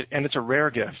 And it's a rare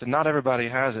gift, and not everybody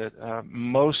has it.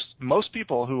 Most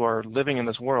people who are living in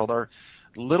this world are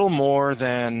little more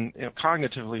than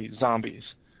cognitively zombies.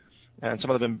 And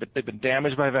some of them, they've been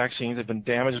damaged by vaccines, they've been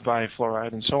damaged by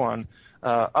fluoride and so on.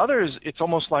 Others, it's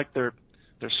almost like their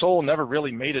soul never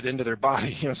really made it into their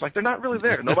body. It's like they're not really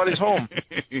there. Nobody's home.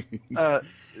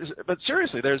 But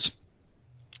seriously,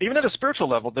 even at a spiritual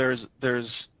level, there's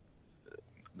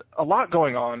a lot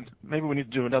going on. Maybe we need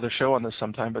to do another show on this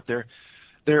sometime, but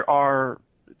there are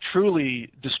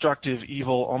truly destructive,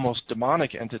 evil, almost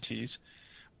demonic entities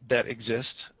that exist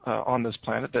on this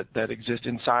planet, that exist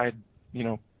inside,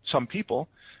 some people.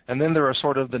 And then there are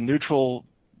sort of the neutral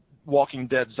Walking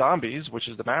Dead zombies, which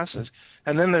is the masses.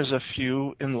 And then there's a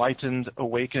few enlightened,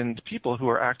 awakened people who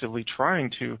are actively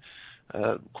trying to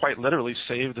quite literally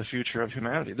save the future of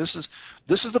humanity. This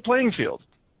is the playing field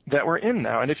that we're in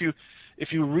now. And if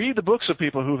you read the books of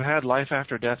people who've had life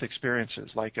after death experiences,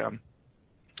 like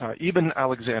Ibn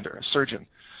Alexander, a surgeon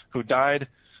who died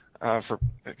for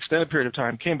an extended period of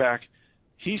time, came back,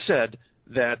 he said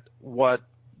that what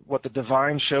the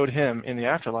divine showed him in the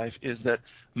afterlife is that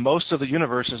most of the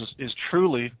universe is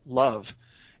truly love,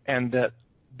 and that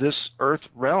this earth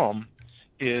realm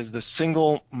is the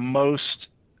single most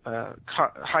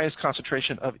highest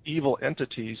concentration of evil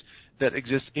entities that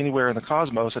exists anywhere in the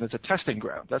cosmos, and it's a testing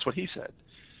ground. That's what he said.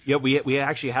 Yeah, we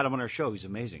actually had him on our show. He's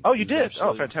amazing. Oh, you did?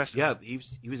 Oh, fantastic. Yeah, he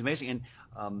was amazing.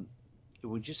 And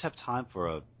we just have time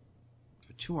for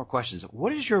two more questions.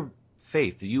 What is your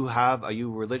faith? Are you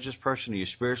a religious person? Are you a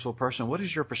spiritual person? What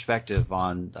is your perspective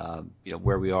on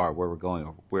where we are, where we're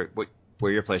going,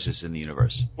 where your place is in the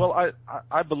universe? Well,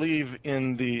 I believe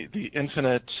in the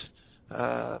infinite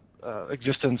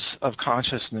existence of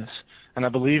consciousness, and I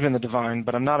believe in the divine,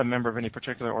 but I'm not a member of any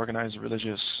particular organized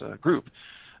religious group.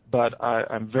 But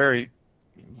I'm very,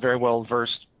 very well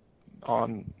versed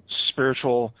on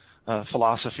spiritual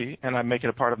philosophy, and I make it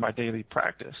a part of my daily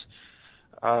practice.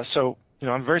 So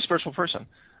I'm a very spiritual person,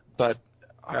 but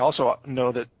I also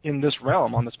know that in this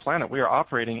realm, on this planet, we are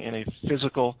operating in a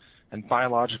physical and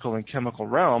biological and chemical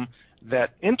realm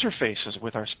that interfaces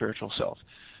with our spiritual self.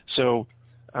 So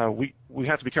we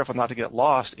have to be careful not to get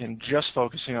lost in just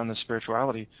focusing on the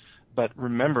spirituality, but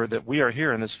remember that we are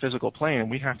here in this physical plane,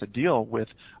 and we have to deal with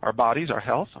our bodies, our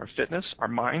health, our fitness, our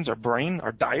minds, our brain,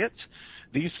 our diet.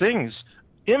 These things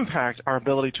impact our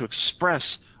ability to express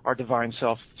our divine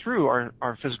self through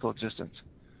our physical existence.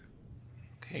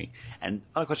 Okay. And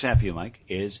another question I have for you, Mike,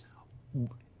 is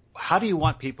how do you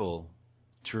want people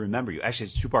to remember you? Actually,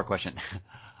 it's a two-part question.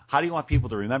 How do you want people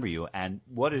to remember you, and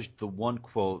what is the one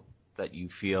quote that you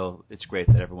feel it's great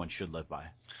that everyone should live by?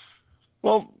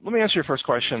 Well, let me answer your first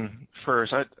question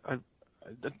first.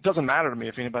 It doesn't matter to me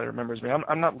if anybody remembers me.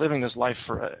 I'm not living this life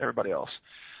for everybody else.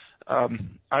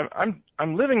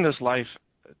 I'm living this life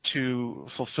to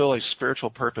fulfill a spiritual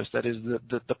purpose that is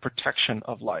the protection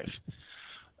of life.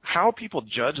 How people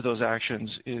judge those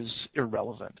actions is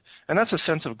irrelevant, and that's a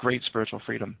sense of great spiritual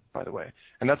freedom, by the way.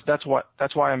 And that's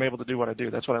why I'm able to do what I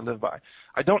do. That's what I live by.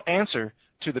 I don't answer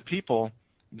to the people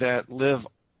that live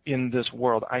in this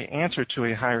world. I answer to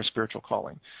a higher spiritual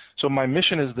calling. So my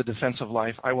mission is the defense of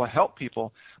life. I will help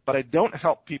people, but I don't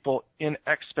help people in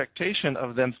expectation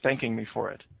of them thanking me for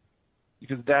it,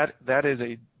 because that is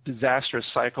a disastrous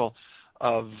cycle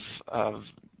of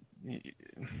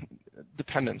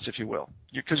dependence, if you will,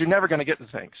 because you're never going to get the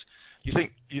thanks. You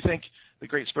think the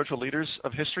great spiritual leaders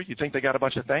of history, you think they got a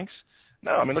bunch of thanks?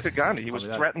 No, I mean, look at Gandhi. He was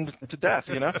threatened to death,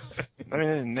 I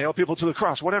mean, nail people to the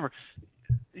cross, whatever.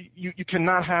 You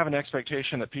cannot have an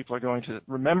expectation that people are going to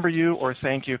remember you or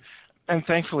thank you, and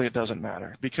thankfully it doesn't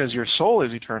matter, because your soul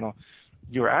is eternal,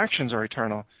 your actions are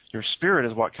eternal, your spirit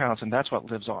is what counts, and that's what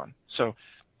lives on. So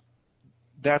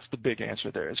that's the big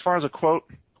answer there. As far as a quote,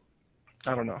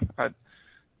 I don't know.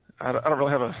 I don't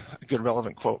really have a good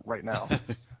relevant quote right now.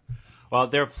 Well,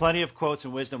 there are plenty of quotes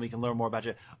and wisdom. We can learn more about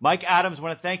you. Mike Adams, I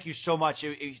want to thank you so much.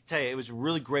 It was a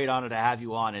really great honor to have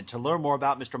you on. And to learn more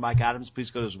about Mr. Mike Adams, please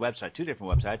go to his website, two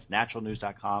different websites,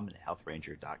 naturalnews.com and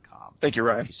healthranger.com. Thank you,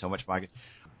 Ryan. Thank you so much, Mike.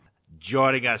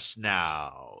 Joining us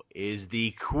now is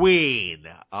the queen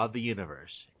of the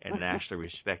universe, internationally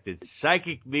respected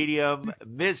psychic medium,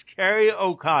 Miss Carrie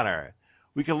O'Connor.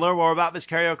 We can learn more about Miss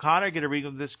Carrie O'Connor, get a read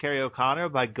of Miss Carrie O'Connor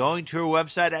by going to her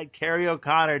website at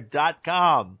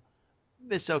carrieoconnor.com.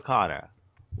 Miss O'Connor,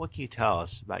 what can you tell us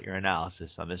about your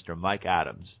analysis on Mr. Mike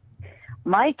Adams?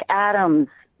 Mike Adams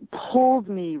pulled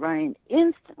me, Ryan,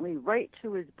 instantly right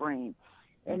to his brain.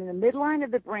 And in the midline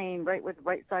of the brain, right where the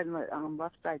right side and the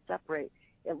left side separate,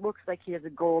 it looks like he has a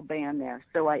gold band there.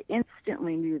 So I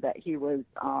instantly knew that he was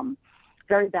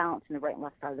very balanced in the right and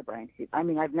left side of the brain.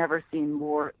 I've never seen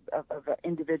more of an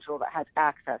individual that has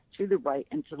access to the right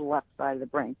and to the left side of the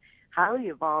brain. Highly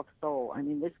evolved soul.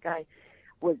 This guy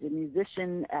was a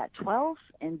musician at 12,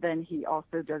 and then he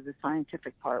also does the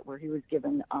scientific part where he was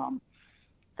given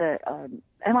the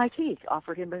MIT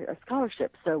offered him a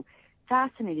scholarship. So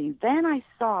fascinating. Then I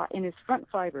saw in his front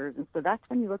fibers, and so that's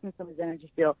when you look in some of his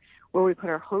energy field, where we put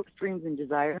our hopes, dreams, and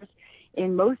desires.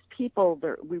 In most people,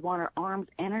 we want our arms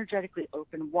energetically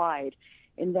open wide,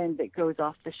 and then that goes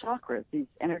off the chakras. These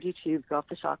energy tubes go off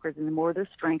the chakras, and the more they're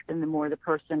strengthened, the more the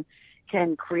person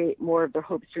can create more of their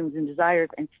hopes, dreams, and desires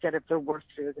instead of their worst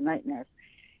fears and nightmares.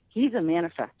 He's a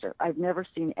manifester. I've never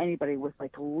seen anybody with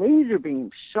like laser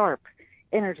beam, sharp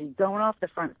energy going off the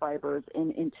front fibers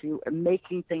and into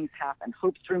making things happen,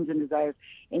 hopes, dreams, and desires.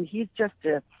 And he's just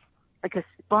like a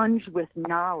sponge with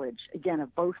knowledge, again,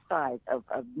 of both sides of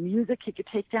music he could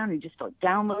take down. He just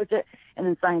downloads it, and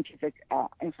then scientific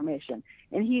information.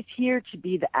 And he's here to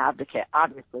be the advocate.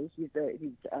 Obviously, he's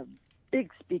a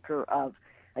big speaker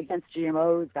against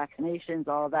GMOs, vaccinations,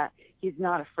 all of that. He's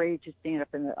not afraid to stand up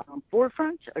in the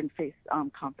forefront and face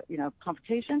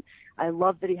confrontation. I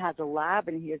love that he has a lab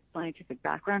and he has scientific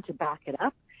background to back it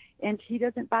up, and he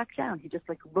doesn't back down. He just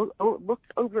looks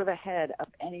over the head of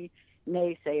any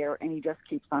naysayer, and he just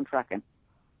keeps on trucking.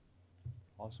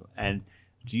 Awesome. And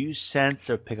do you sense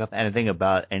or pick up anything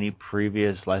about any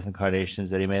previous life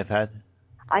incarnations that he may have had?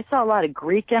 I saw a lot of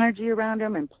Greek energy around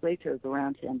him and Plato's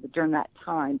around him, but during that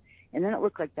time. And then it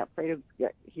looked like that Plato,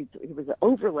 he was an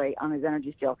overlay on his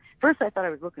energy field. First, I thought I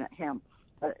was looking at him,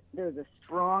 but there was a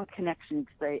strong connection, you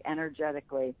could say,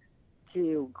 energetically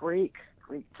to Greek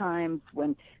times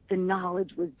when the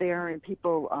knowledge was there and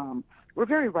people were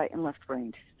very right and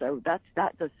left-brained. So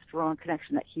that's a strong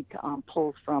connection that he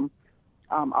pulls from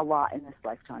a lot in this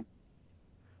lifetime.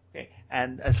 Okay.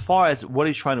 And as far as what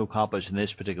he's trying to accomplish in this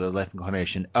particular life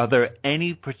incarnation, are there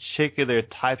any particular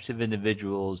types of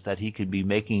individuals that he could be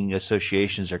making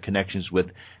associations or connections with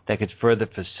that could further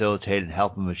facilitate and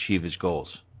help him achieve his goals?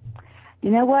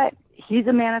 You know what? He's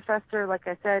a manifester. Like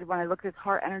I said, when I look at his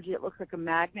heart energy, it looks like a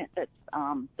magnet that's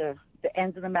the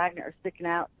ends of the magnet are sticking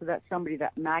out. So that's somebody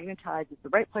that magnetizes the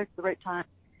right place at the right time,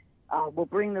 will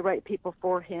bring the right people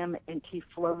for him, and he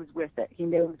flows with it. He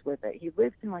knows with it. He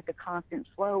lives in like a constant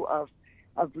flow of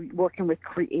working with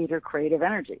creative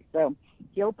energy. So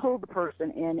he'll pull the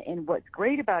person in, and what's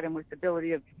great about him with the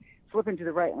ability of flipping to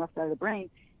the right and left side of the brain,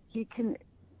 he can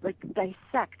like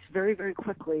dissect very, very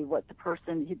quickly what the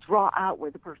person, he draw out where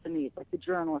the person needs, like the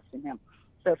journalist in him.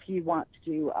 So if he wants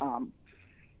to,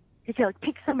 he can like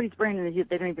pick somebody's brain and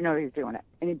they don't even know he's doing it.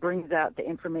 And he brings out the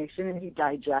information and he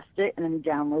digests it and then he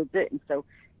downloads it. And so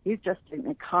he's just in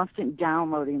a constant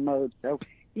downloading mode. So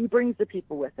he brings the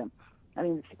people with him.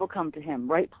 The people come to him.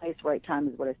 Right place, right time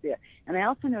is what I see it. And I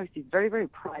also notice he's very, very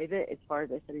private as far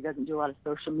as I said. He doesn't do a lot of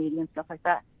social media and stuff like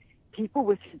that. People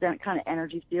with his kind of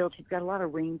energy field, he's got a lot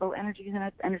of rainbow energies in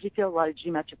his energy field, a lot of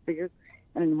geometric figures.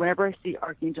 And whenever I see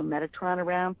Archangel Metatron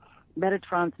around,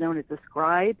 Metatron's known as the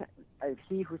scribe,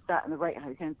 he who sat on the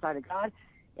right-hand side of God,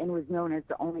 and was known as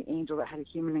the only angel that had a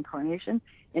human incarnation.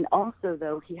 And also,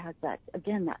 though, he has that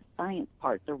science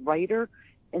part, the writer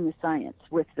in the science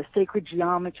with the sacred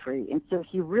geometry. And so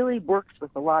he really works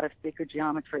with a lot of sacred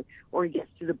geometry, or he gets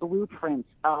to the blueprints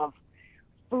of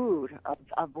food,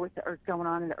 of what's going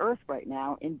on in the earth right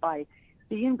now. And by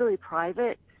being really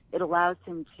private, it allows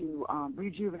him to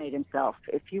rejuvenate himself.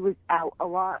 If he was out a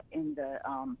lot in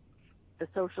the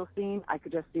social scene, I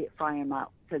could just see it fry him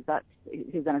out, because that's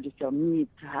his energy field needs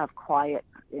to have quiet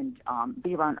and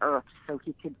be around earth so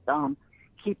he could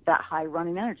keep that high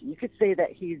running energy. You could say that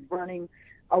he's running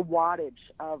a wattage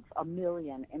of 1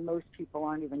 million, and most people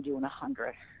aren't even doing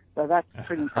 100. So that's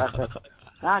pretty impressive.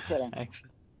 Not kidding.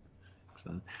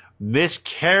 Excellent. Miss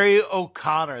Carrie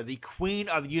O'Connor, the queen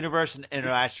of the universe and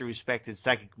internationally respected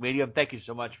psychic medium. Thank you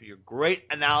so much for your great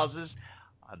analysis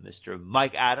on Mr.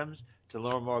 Mike Adams. To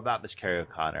learn more about Miss Carrie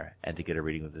O'Connor and to get a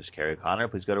reading with Miss Carrie O'Connor,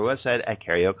 please go to our website at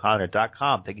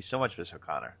carrieoconnor.com. Thank you so much, Miss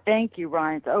O'Connor. Thank you,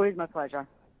 Ryan. It's always my pleasure.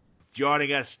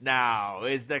 Joining us now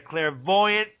is the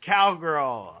clairvoyant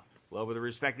cowgirl, well, with a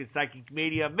respected psychic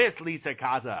medium, Miss Lisa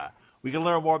Kaza. We can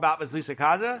learn more about Miss Lisa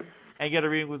Kaza and get a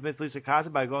reading with Miss Lisa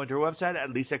Kaza by going to our website at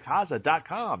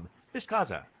lisakaza.com. Miss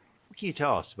Kaza, what can you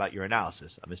tell us about your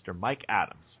analysis of Mr. Mike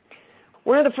Adams?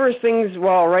 One of the first things,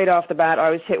 right off the bat, I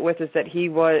was hit with is that he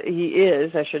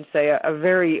is, a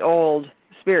very old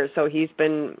spirit. So he's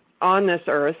been on this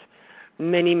earth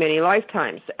many, many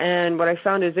lifetimes. And what I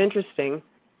found is interesting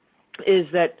is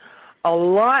that a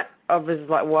lot of his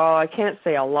life, well, I can't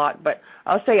say a lot, but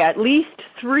I'll say at least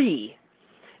 3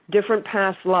 different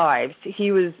past lives,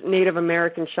 he was Native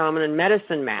American shaman and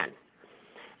medicine man.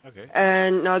 Okay.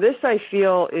 And now this, I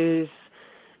feel,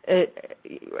 it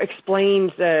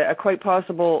explains a quite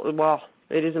possible, well,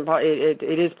 it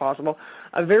is possible,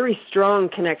 a very strong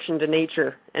connection to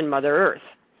nature and Mother Earth.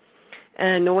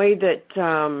 And the way that,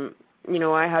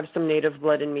 I have some Native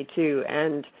blood in me too,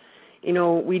 and,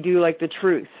 we do like the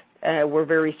truth. We're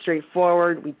very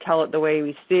straightforward. We tell it the way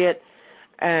we see it,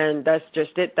 and that's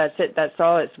just it. That's it. That's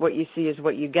all. It's what you see is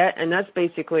what you get, and that's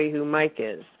basically who Mike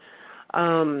is.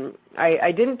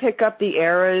 I didn't pick up the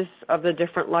eras of the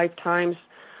different lifetimes,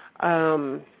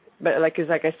 but like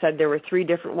I said, there were 3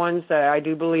 different ones. I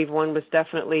do believe one was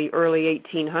definitely early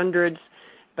 1800s,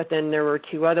 but then there were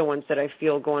 2 other ones that I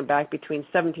feel going back between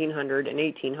 1700 and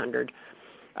 1800.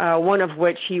 One of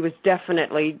which he was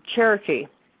definitely Cherokee.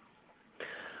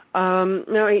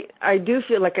 Now, I do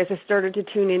feel like as I started to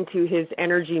tune into his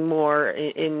energy more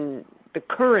in the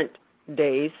current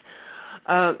days,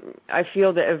 I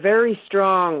feel that a very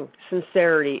strong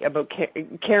sincerity about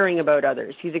caring about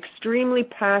others. He's extremely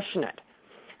passionate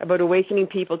about awakening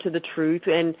people to the truth,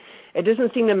 and it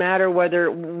doesn't seem to matter what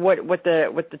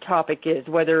the topic is,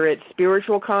 whether it's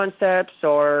spiritual concepts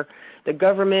or the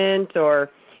government or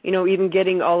even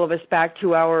getting all of us back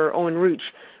to our own roots,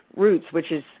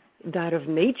 which is that of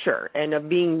nature and of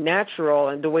being natural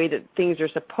and the way that things are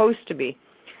supposed to be.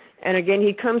 And again,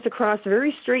 he comes across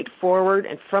very straightforward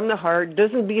and from the heart,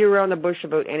 doesn't beat around the bush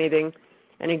about anything,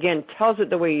 and again, tells it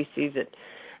the way he sees it.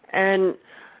 And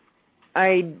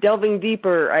delving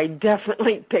deeper, I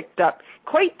definitely picked up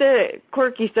quite the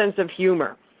quirky sense of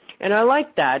humor. And I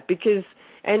like that because,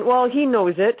 and while he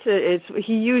knows it,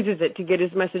 he uses it to get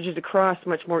his messages across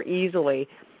much more easily.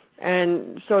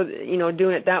 And so,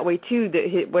 doing it that way too,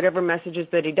 that whatever messages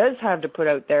that he does have to put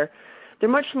out there, they're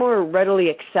much more readily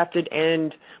accepted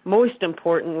and, most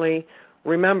importantly,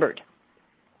 remembered.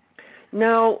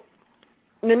 Now,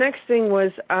 the next thing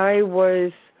was I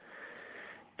was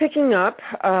picking up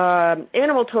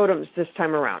animal totems this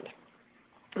time around.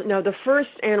 Now, the first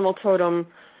animal totem,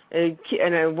 and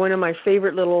one of my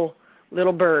favorite little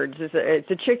birds, it's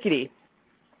a chickadee.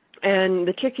 And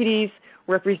the chickadees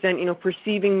represent,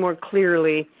 perceiving more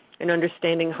clearly and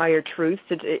understanding higher truths.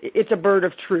 It's a bird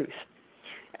of truth.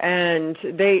 And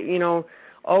they,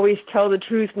 always tell the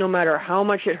truth no matter how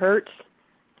much it hurts.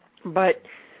 But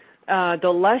the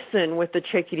lesson with the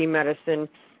chickadee medicine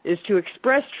is to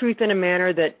express truth in a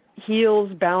manner that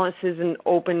heals, balances, and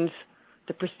opens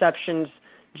the perceptions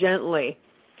gently.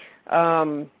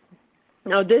 Now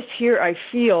this here, I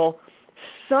feel,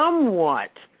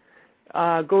 somewhat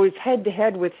goes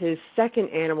head-to-head with his second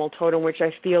animal totem, which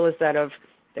I feel is that of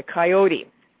the coyote.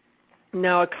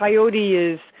 Now, a coyote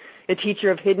is a teacher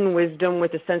of hidden wisdom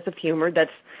with a sense of humor.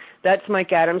 That's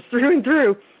Mike Adams through and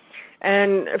through.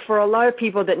 And for a lot of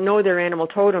people that know their animal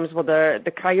totems, well,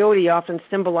 the coyote often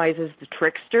symbolizes the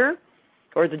trickster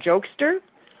or the jokester.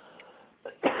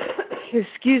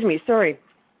 Excuse me, sorry.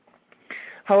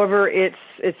 However, it's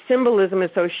symbolism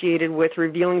associated with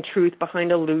revealing truth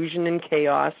behind illusion and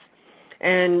chaos,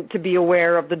 and to be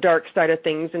aware of the dark side of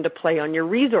things and to play on your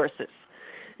resources.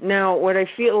 Now, what I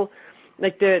feel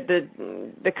like the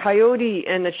coyote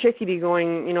and the chickadee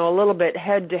going, a little bit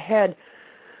head to head,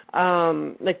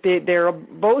 like they're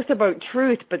both about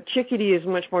truth, but chickadee is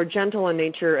much more gentle in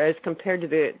nature as compared to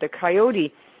the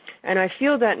coyote. And I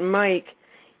feel that Mike,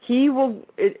 he will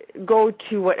go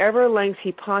to whatever lengths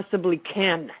he possibly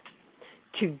can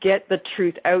to get the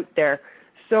truth out there.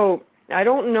 So I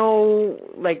don't know,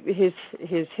 like, his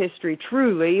history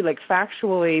truly, like,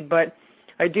 factually, but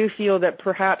I do feel that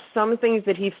perhaps some things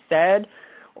that he's said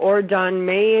or done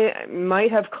might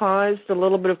have caused a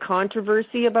little bit of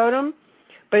controversy about him.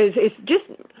 But it's just,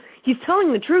 he's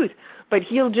telling the truth, but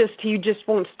he just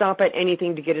won't stop at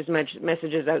anything to get his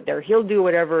messages out there. He'll do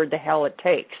whatever the hell it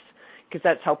takes, because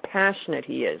that's how passionate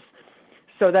he is.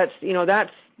 So that's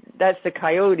the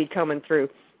coyote coming through.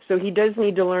 So he does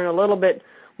need to learn a little bit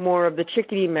more of the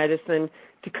chickadee medicine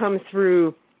to come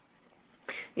through,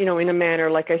 in a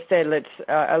manner, like I said,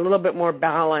 that's a little bit more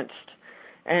balanced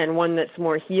and one that's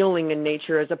more healing in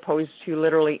nature, as opposed to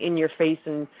literally in your face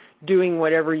and doing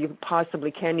whatever you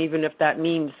possibly can, even if that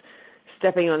means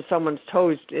stepping on someone's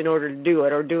toes in order to do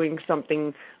it, or doing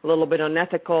something a little bit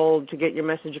unethical to get your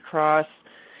message across,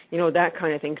 that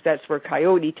kind of thing. 'Cause that's where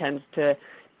coyote tends to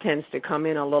come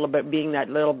in a little bit, being that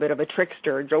little bit of a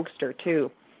trickster or jokester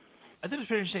too. I think it's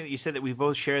pretty interesting that you said that we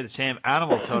both share the same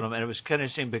animal totem, and it was kind of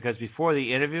interesting because before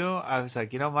the interview, I was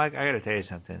like, Mike, I got to tell you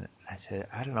something. I said,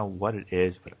 I don't know what it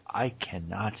is, but I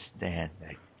cannot stand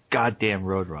that goddamn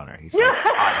Roadrunner. He's like,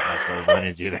 I'm not going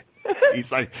to do that. He's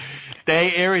like,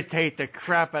 they irritate the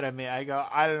crap out of me. I go,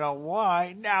 I don't know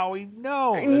why. Now we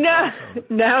know. Awesome.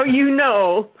 Now you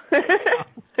know.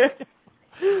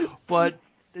 But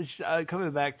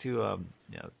coming back to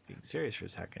being serious for a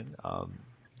second,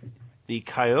 the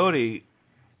coyote,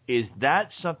 is that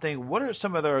something? What are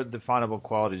some of the definable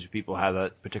qualities people have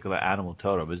that particular animal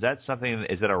totem? Is that something?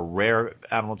 Is that a rare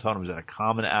animal totem? Is that a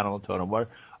common animal totem? What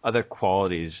other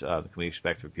qualities can we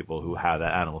expect from people who have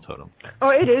that animal totem? Oh,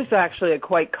 it is actually a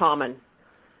quite common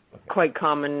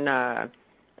totem,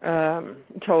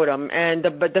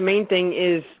 but the main thing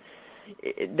is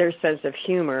their sense of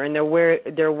humor and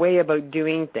their way about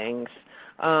doing things.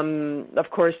 Of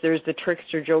course, there's the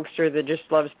trickster, jokester that just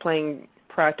loves playing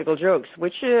practical jokes,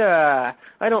 which I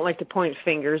don't like to point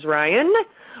fingers, Ryan,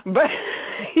 but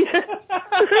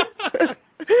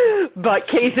but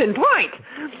case in point.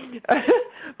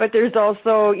 But there's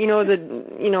also,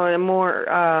 a more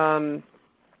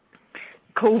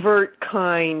covert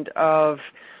kind of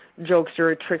jokester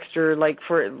or trickster, like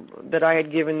that I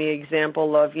had given the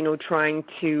example of, trying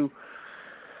to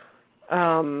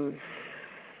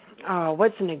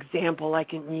what's an example I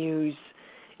can use?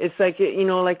 It's like,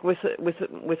 like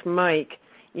with Mike,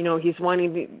 he's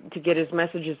wanting to get his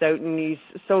messages out, and he's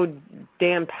so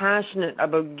damn passionate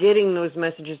about getting those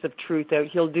messages of truth out.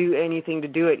 He'll do anything to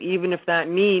do it, even if that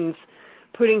means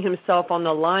putting himself on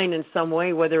the line in some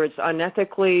way, whether it's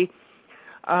unethically,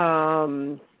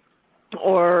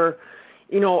 or,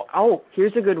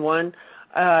 here's a good one.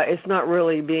 It's not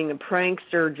really being a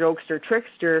prankster, jokester,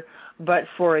 trickster, but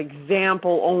for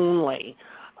example only,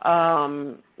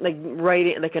 like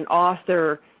writing, like an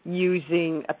author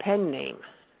using a pen name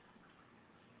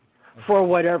for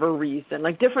whatever reason,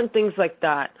 like different things like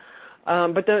that.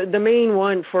 But the main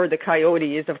one for the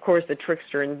coyote is, of course, the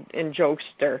trickster and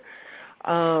jokester,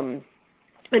 and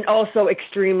also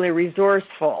extremely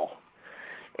resourceful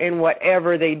in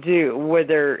whatever they do,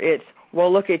 whether it's,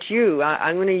 well, look at you.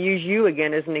 I'm going to use you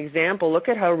again as an example. Look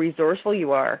at how resourceful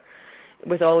you are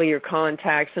with all of your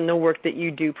contacts and the work that you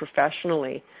do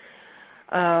professionally.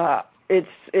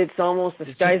 It's almost the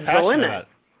sky's the limit.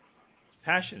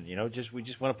 Passion, we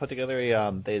just want to put together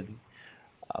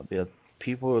the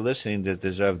people who are listening that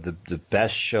deserve the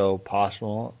best show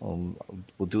possible.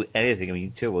 We'll do anything. I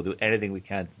mean, too. We'll do anything we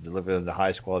can to deliver them the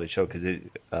highest quality show because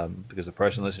the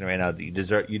person listening right now, you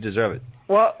deserve it.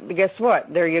 Well, guess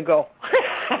what? There you go.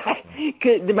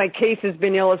 My case has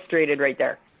been illustrated right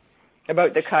there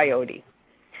about the coyote.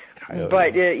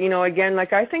 But again,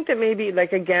 like I think that maybe,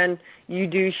 like again, you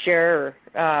do share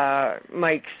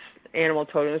Mike's animal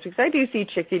totems, because I do see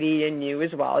chickadee in you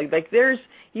as well. Like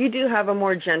you do have a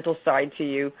more gentle side to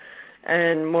you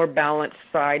and more balanced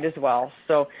side as well.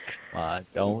 So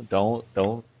don't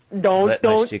let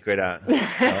my secret out.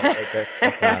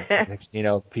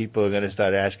 People are going to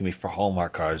start asking me for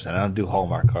Hallmark cards, and I don't do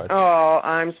Hallmark cards. Oh,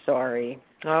 I'm sorry.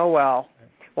 Oh, well.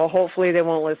 Well, hopefully they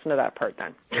won't listen to that part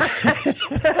then.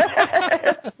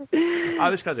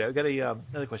 I've got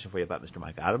another question for you about Mr.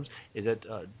 Mike Adams. Is that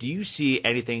do you see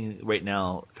anything right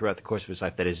now throughout the course of his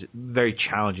life that is very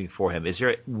challenging for him? Is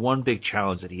there one big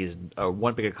challenge that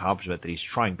one big accomplishment that he's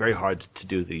trying very hard to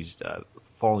do that he's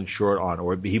falling short on,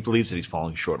 or he believes that he's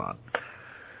falling short on?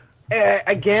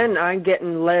 Again, I'm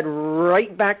getting led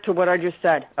right back to what I just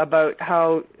said about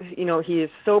how he is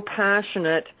so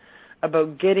passionate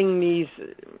about getting these,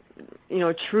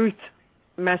 truth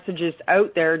messages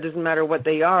out there. It doesn't matter what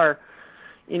they are.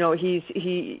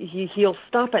 He'll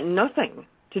stop at nothing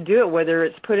to do it, whether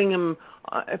it's putting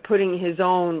his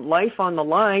own life on the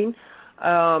line.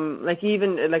 I'm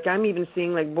even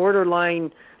seeing like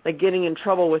borderline, like getting in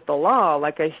trouble with the law.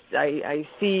 Like I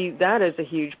see that as a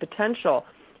huge potential.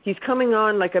 He's coming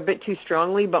on like a bit too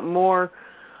strongly, but more.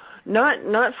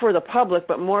 Not for the public,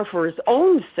 but more for his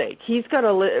own sake. He's got to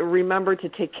remember to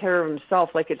take care of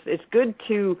himself. Like it's good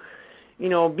to,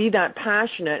 be that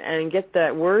passionate and get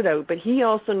that word out, but he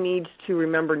also needs to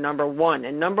remember number one,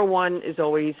 and number one is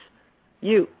always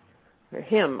you, or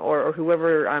him, or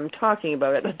whoever I'm talking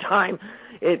about at the time.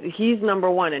 He's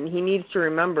number one, and he needs to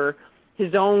remember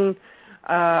his own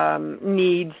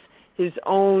needs, his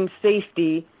own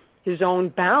safety, his own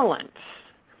balance.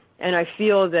 And I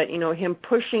feel that, him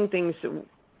pushing things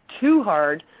too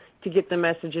hard to get the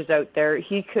messages out there,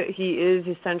 he is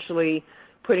essentially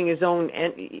putting his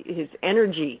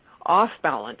energy off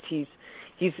balance. He's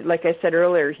like I said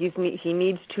earlier, he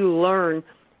needs to learn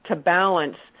to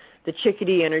balance the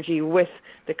chickadee energy with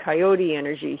the coyote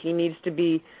energy. He needs to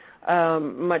be a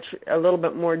little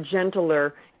bit more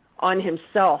gentler on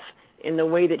himself in the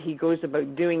way that he goes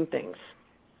about doing things.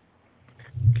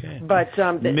 Okay. But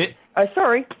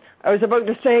sorry, I was about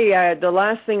to say the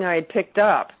last thing I had picked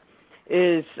up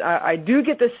is I do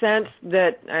get the sense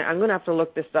that I'm going to have to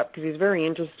look this up because he's very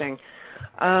interesting.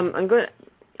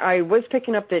 I was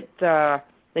picking up that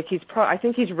I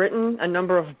think he's written a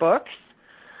number of books,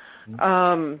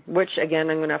 which again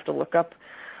I'm going to have to look up.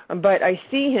 But I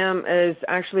see him as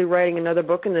actually writing another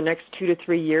book in the next 2 to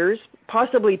 3 years,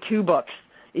 possibly 2 books.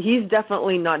 He's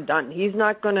definitely not done. He's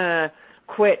not going to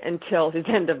quit until his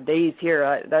end of days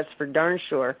here. That's for darn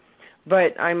sure.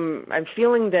 But I'm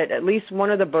feeling that at least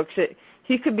one of the books,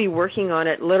 he could be working on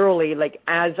it literally like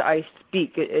as I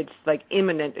speak. It's like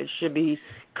imminent. It should be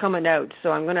coming out.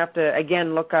 So I'm going to have to,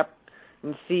 again, look up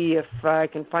and see if I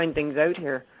can find things out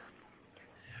here.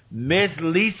 Miss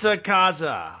Lisa Kaza,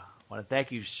 I want to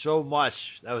thank you so much.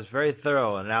 That was very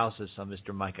thorough analysis on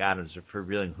Mr. Mike Adams, for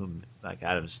revealing who Mike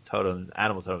Adams'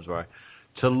 animal totems were.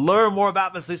 To learn more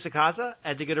about Miss Lisa Kaza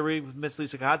and to get a read with Miss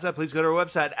Lisa Kaza, please go to our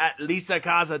website at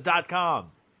lisakaza.com.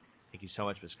 Thank you so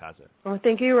much, Miss Kaza. Oh,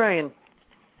 thank you, Ryan.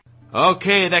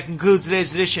 Okay, that concludes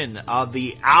today's edition of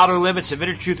the Outer Limits of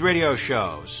Inner Truth Radio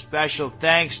Show. Special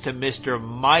thanks to Mr.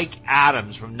 Mike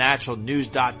Adams from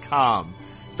naturalnews.com.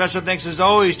 Special thanks, as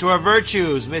always, to our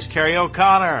virtues, Miss Carrie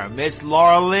O'Connor, Miss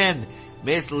Laura Lynn,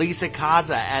 Miss Lisa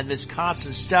Kaza, and Miss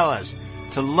Constance Stellas.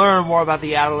 To learn more about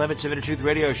the Outer Limits of Inner Truth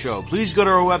Radio Show, please go to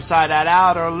our website at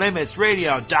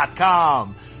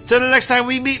outerlimitsradio.com. Till the next time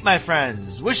we meet, my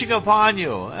friends, wishing upon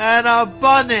you an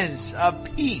abundance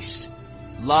of peace,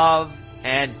 love,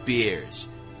 and beers.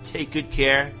 Take good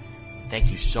care.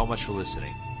 Thank you so much for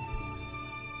listening.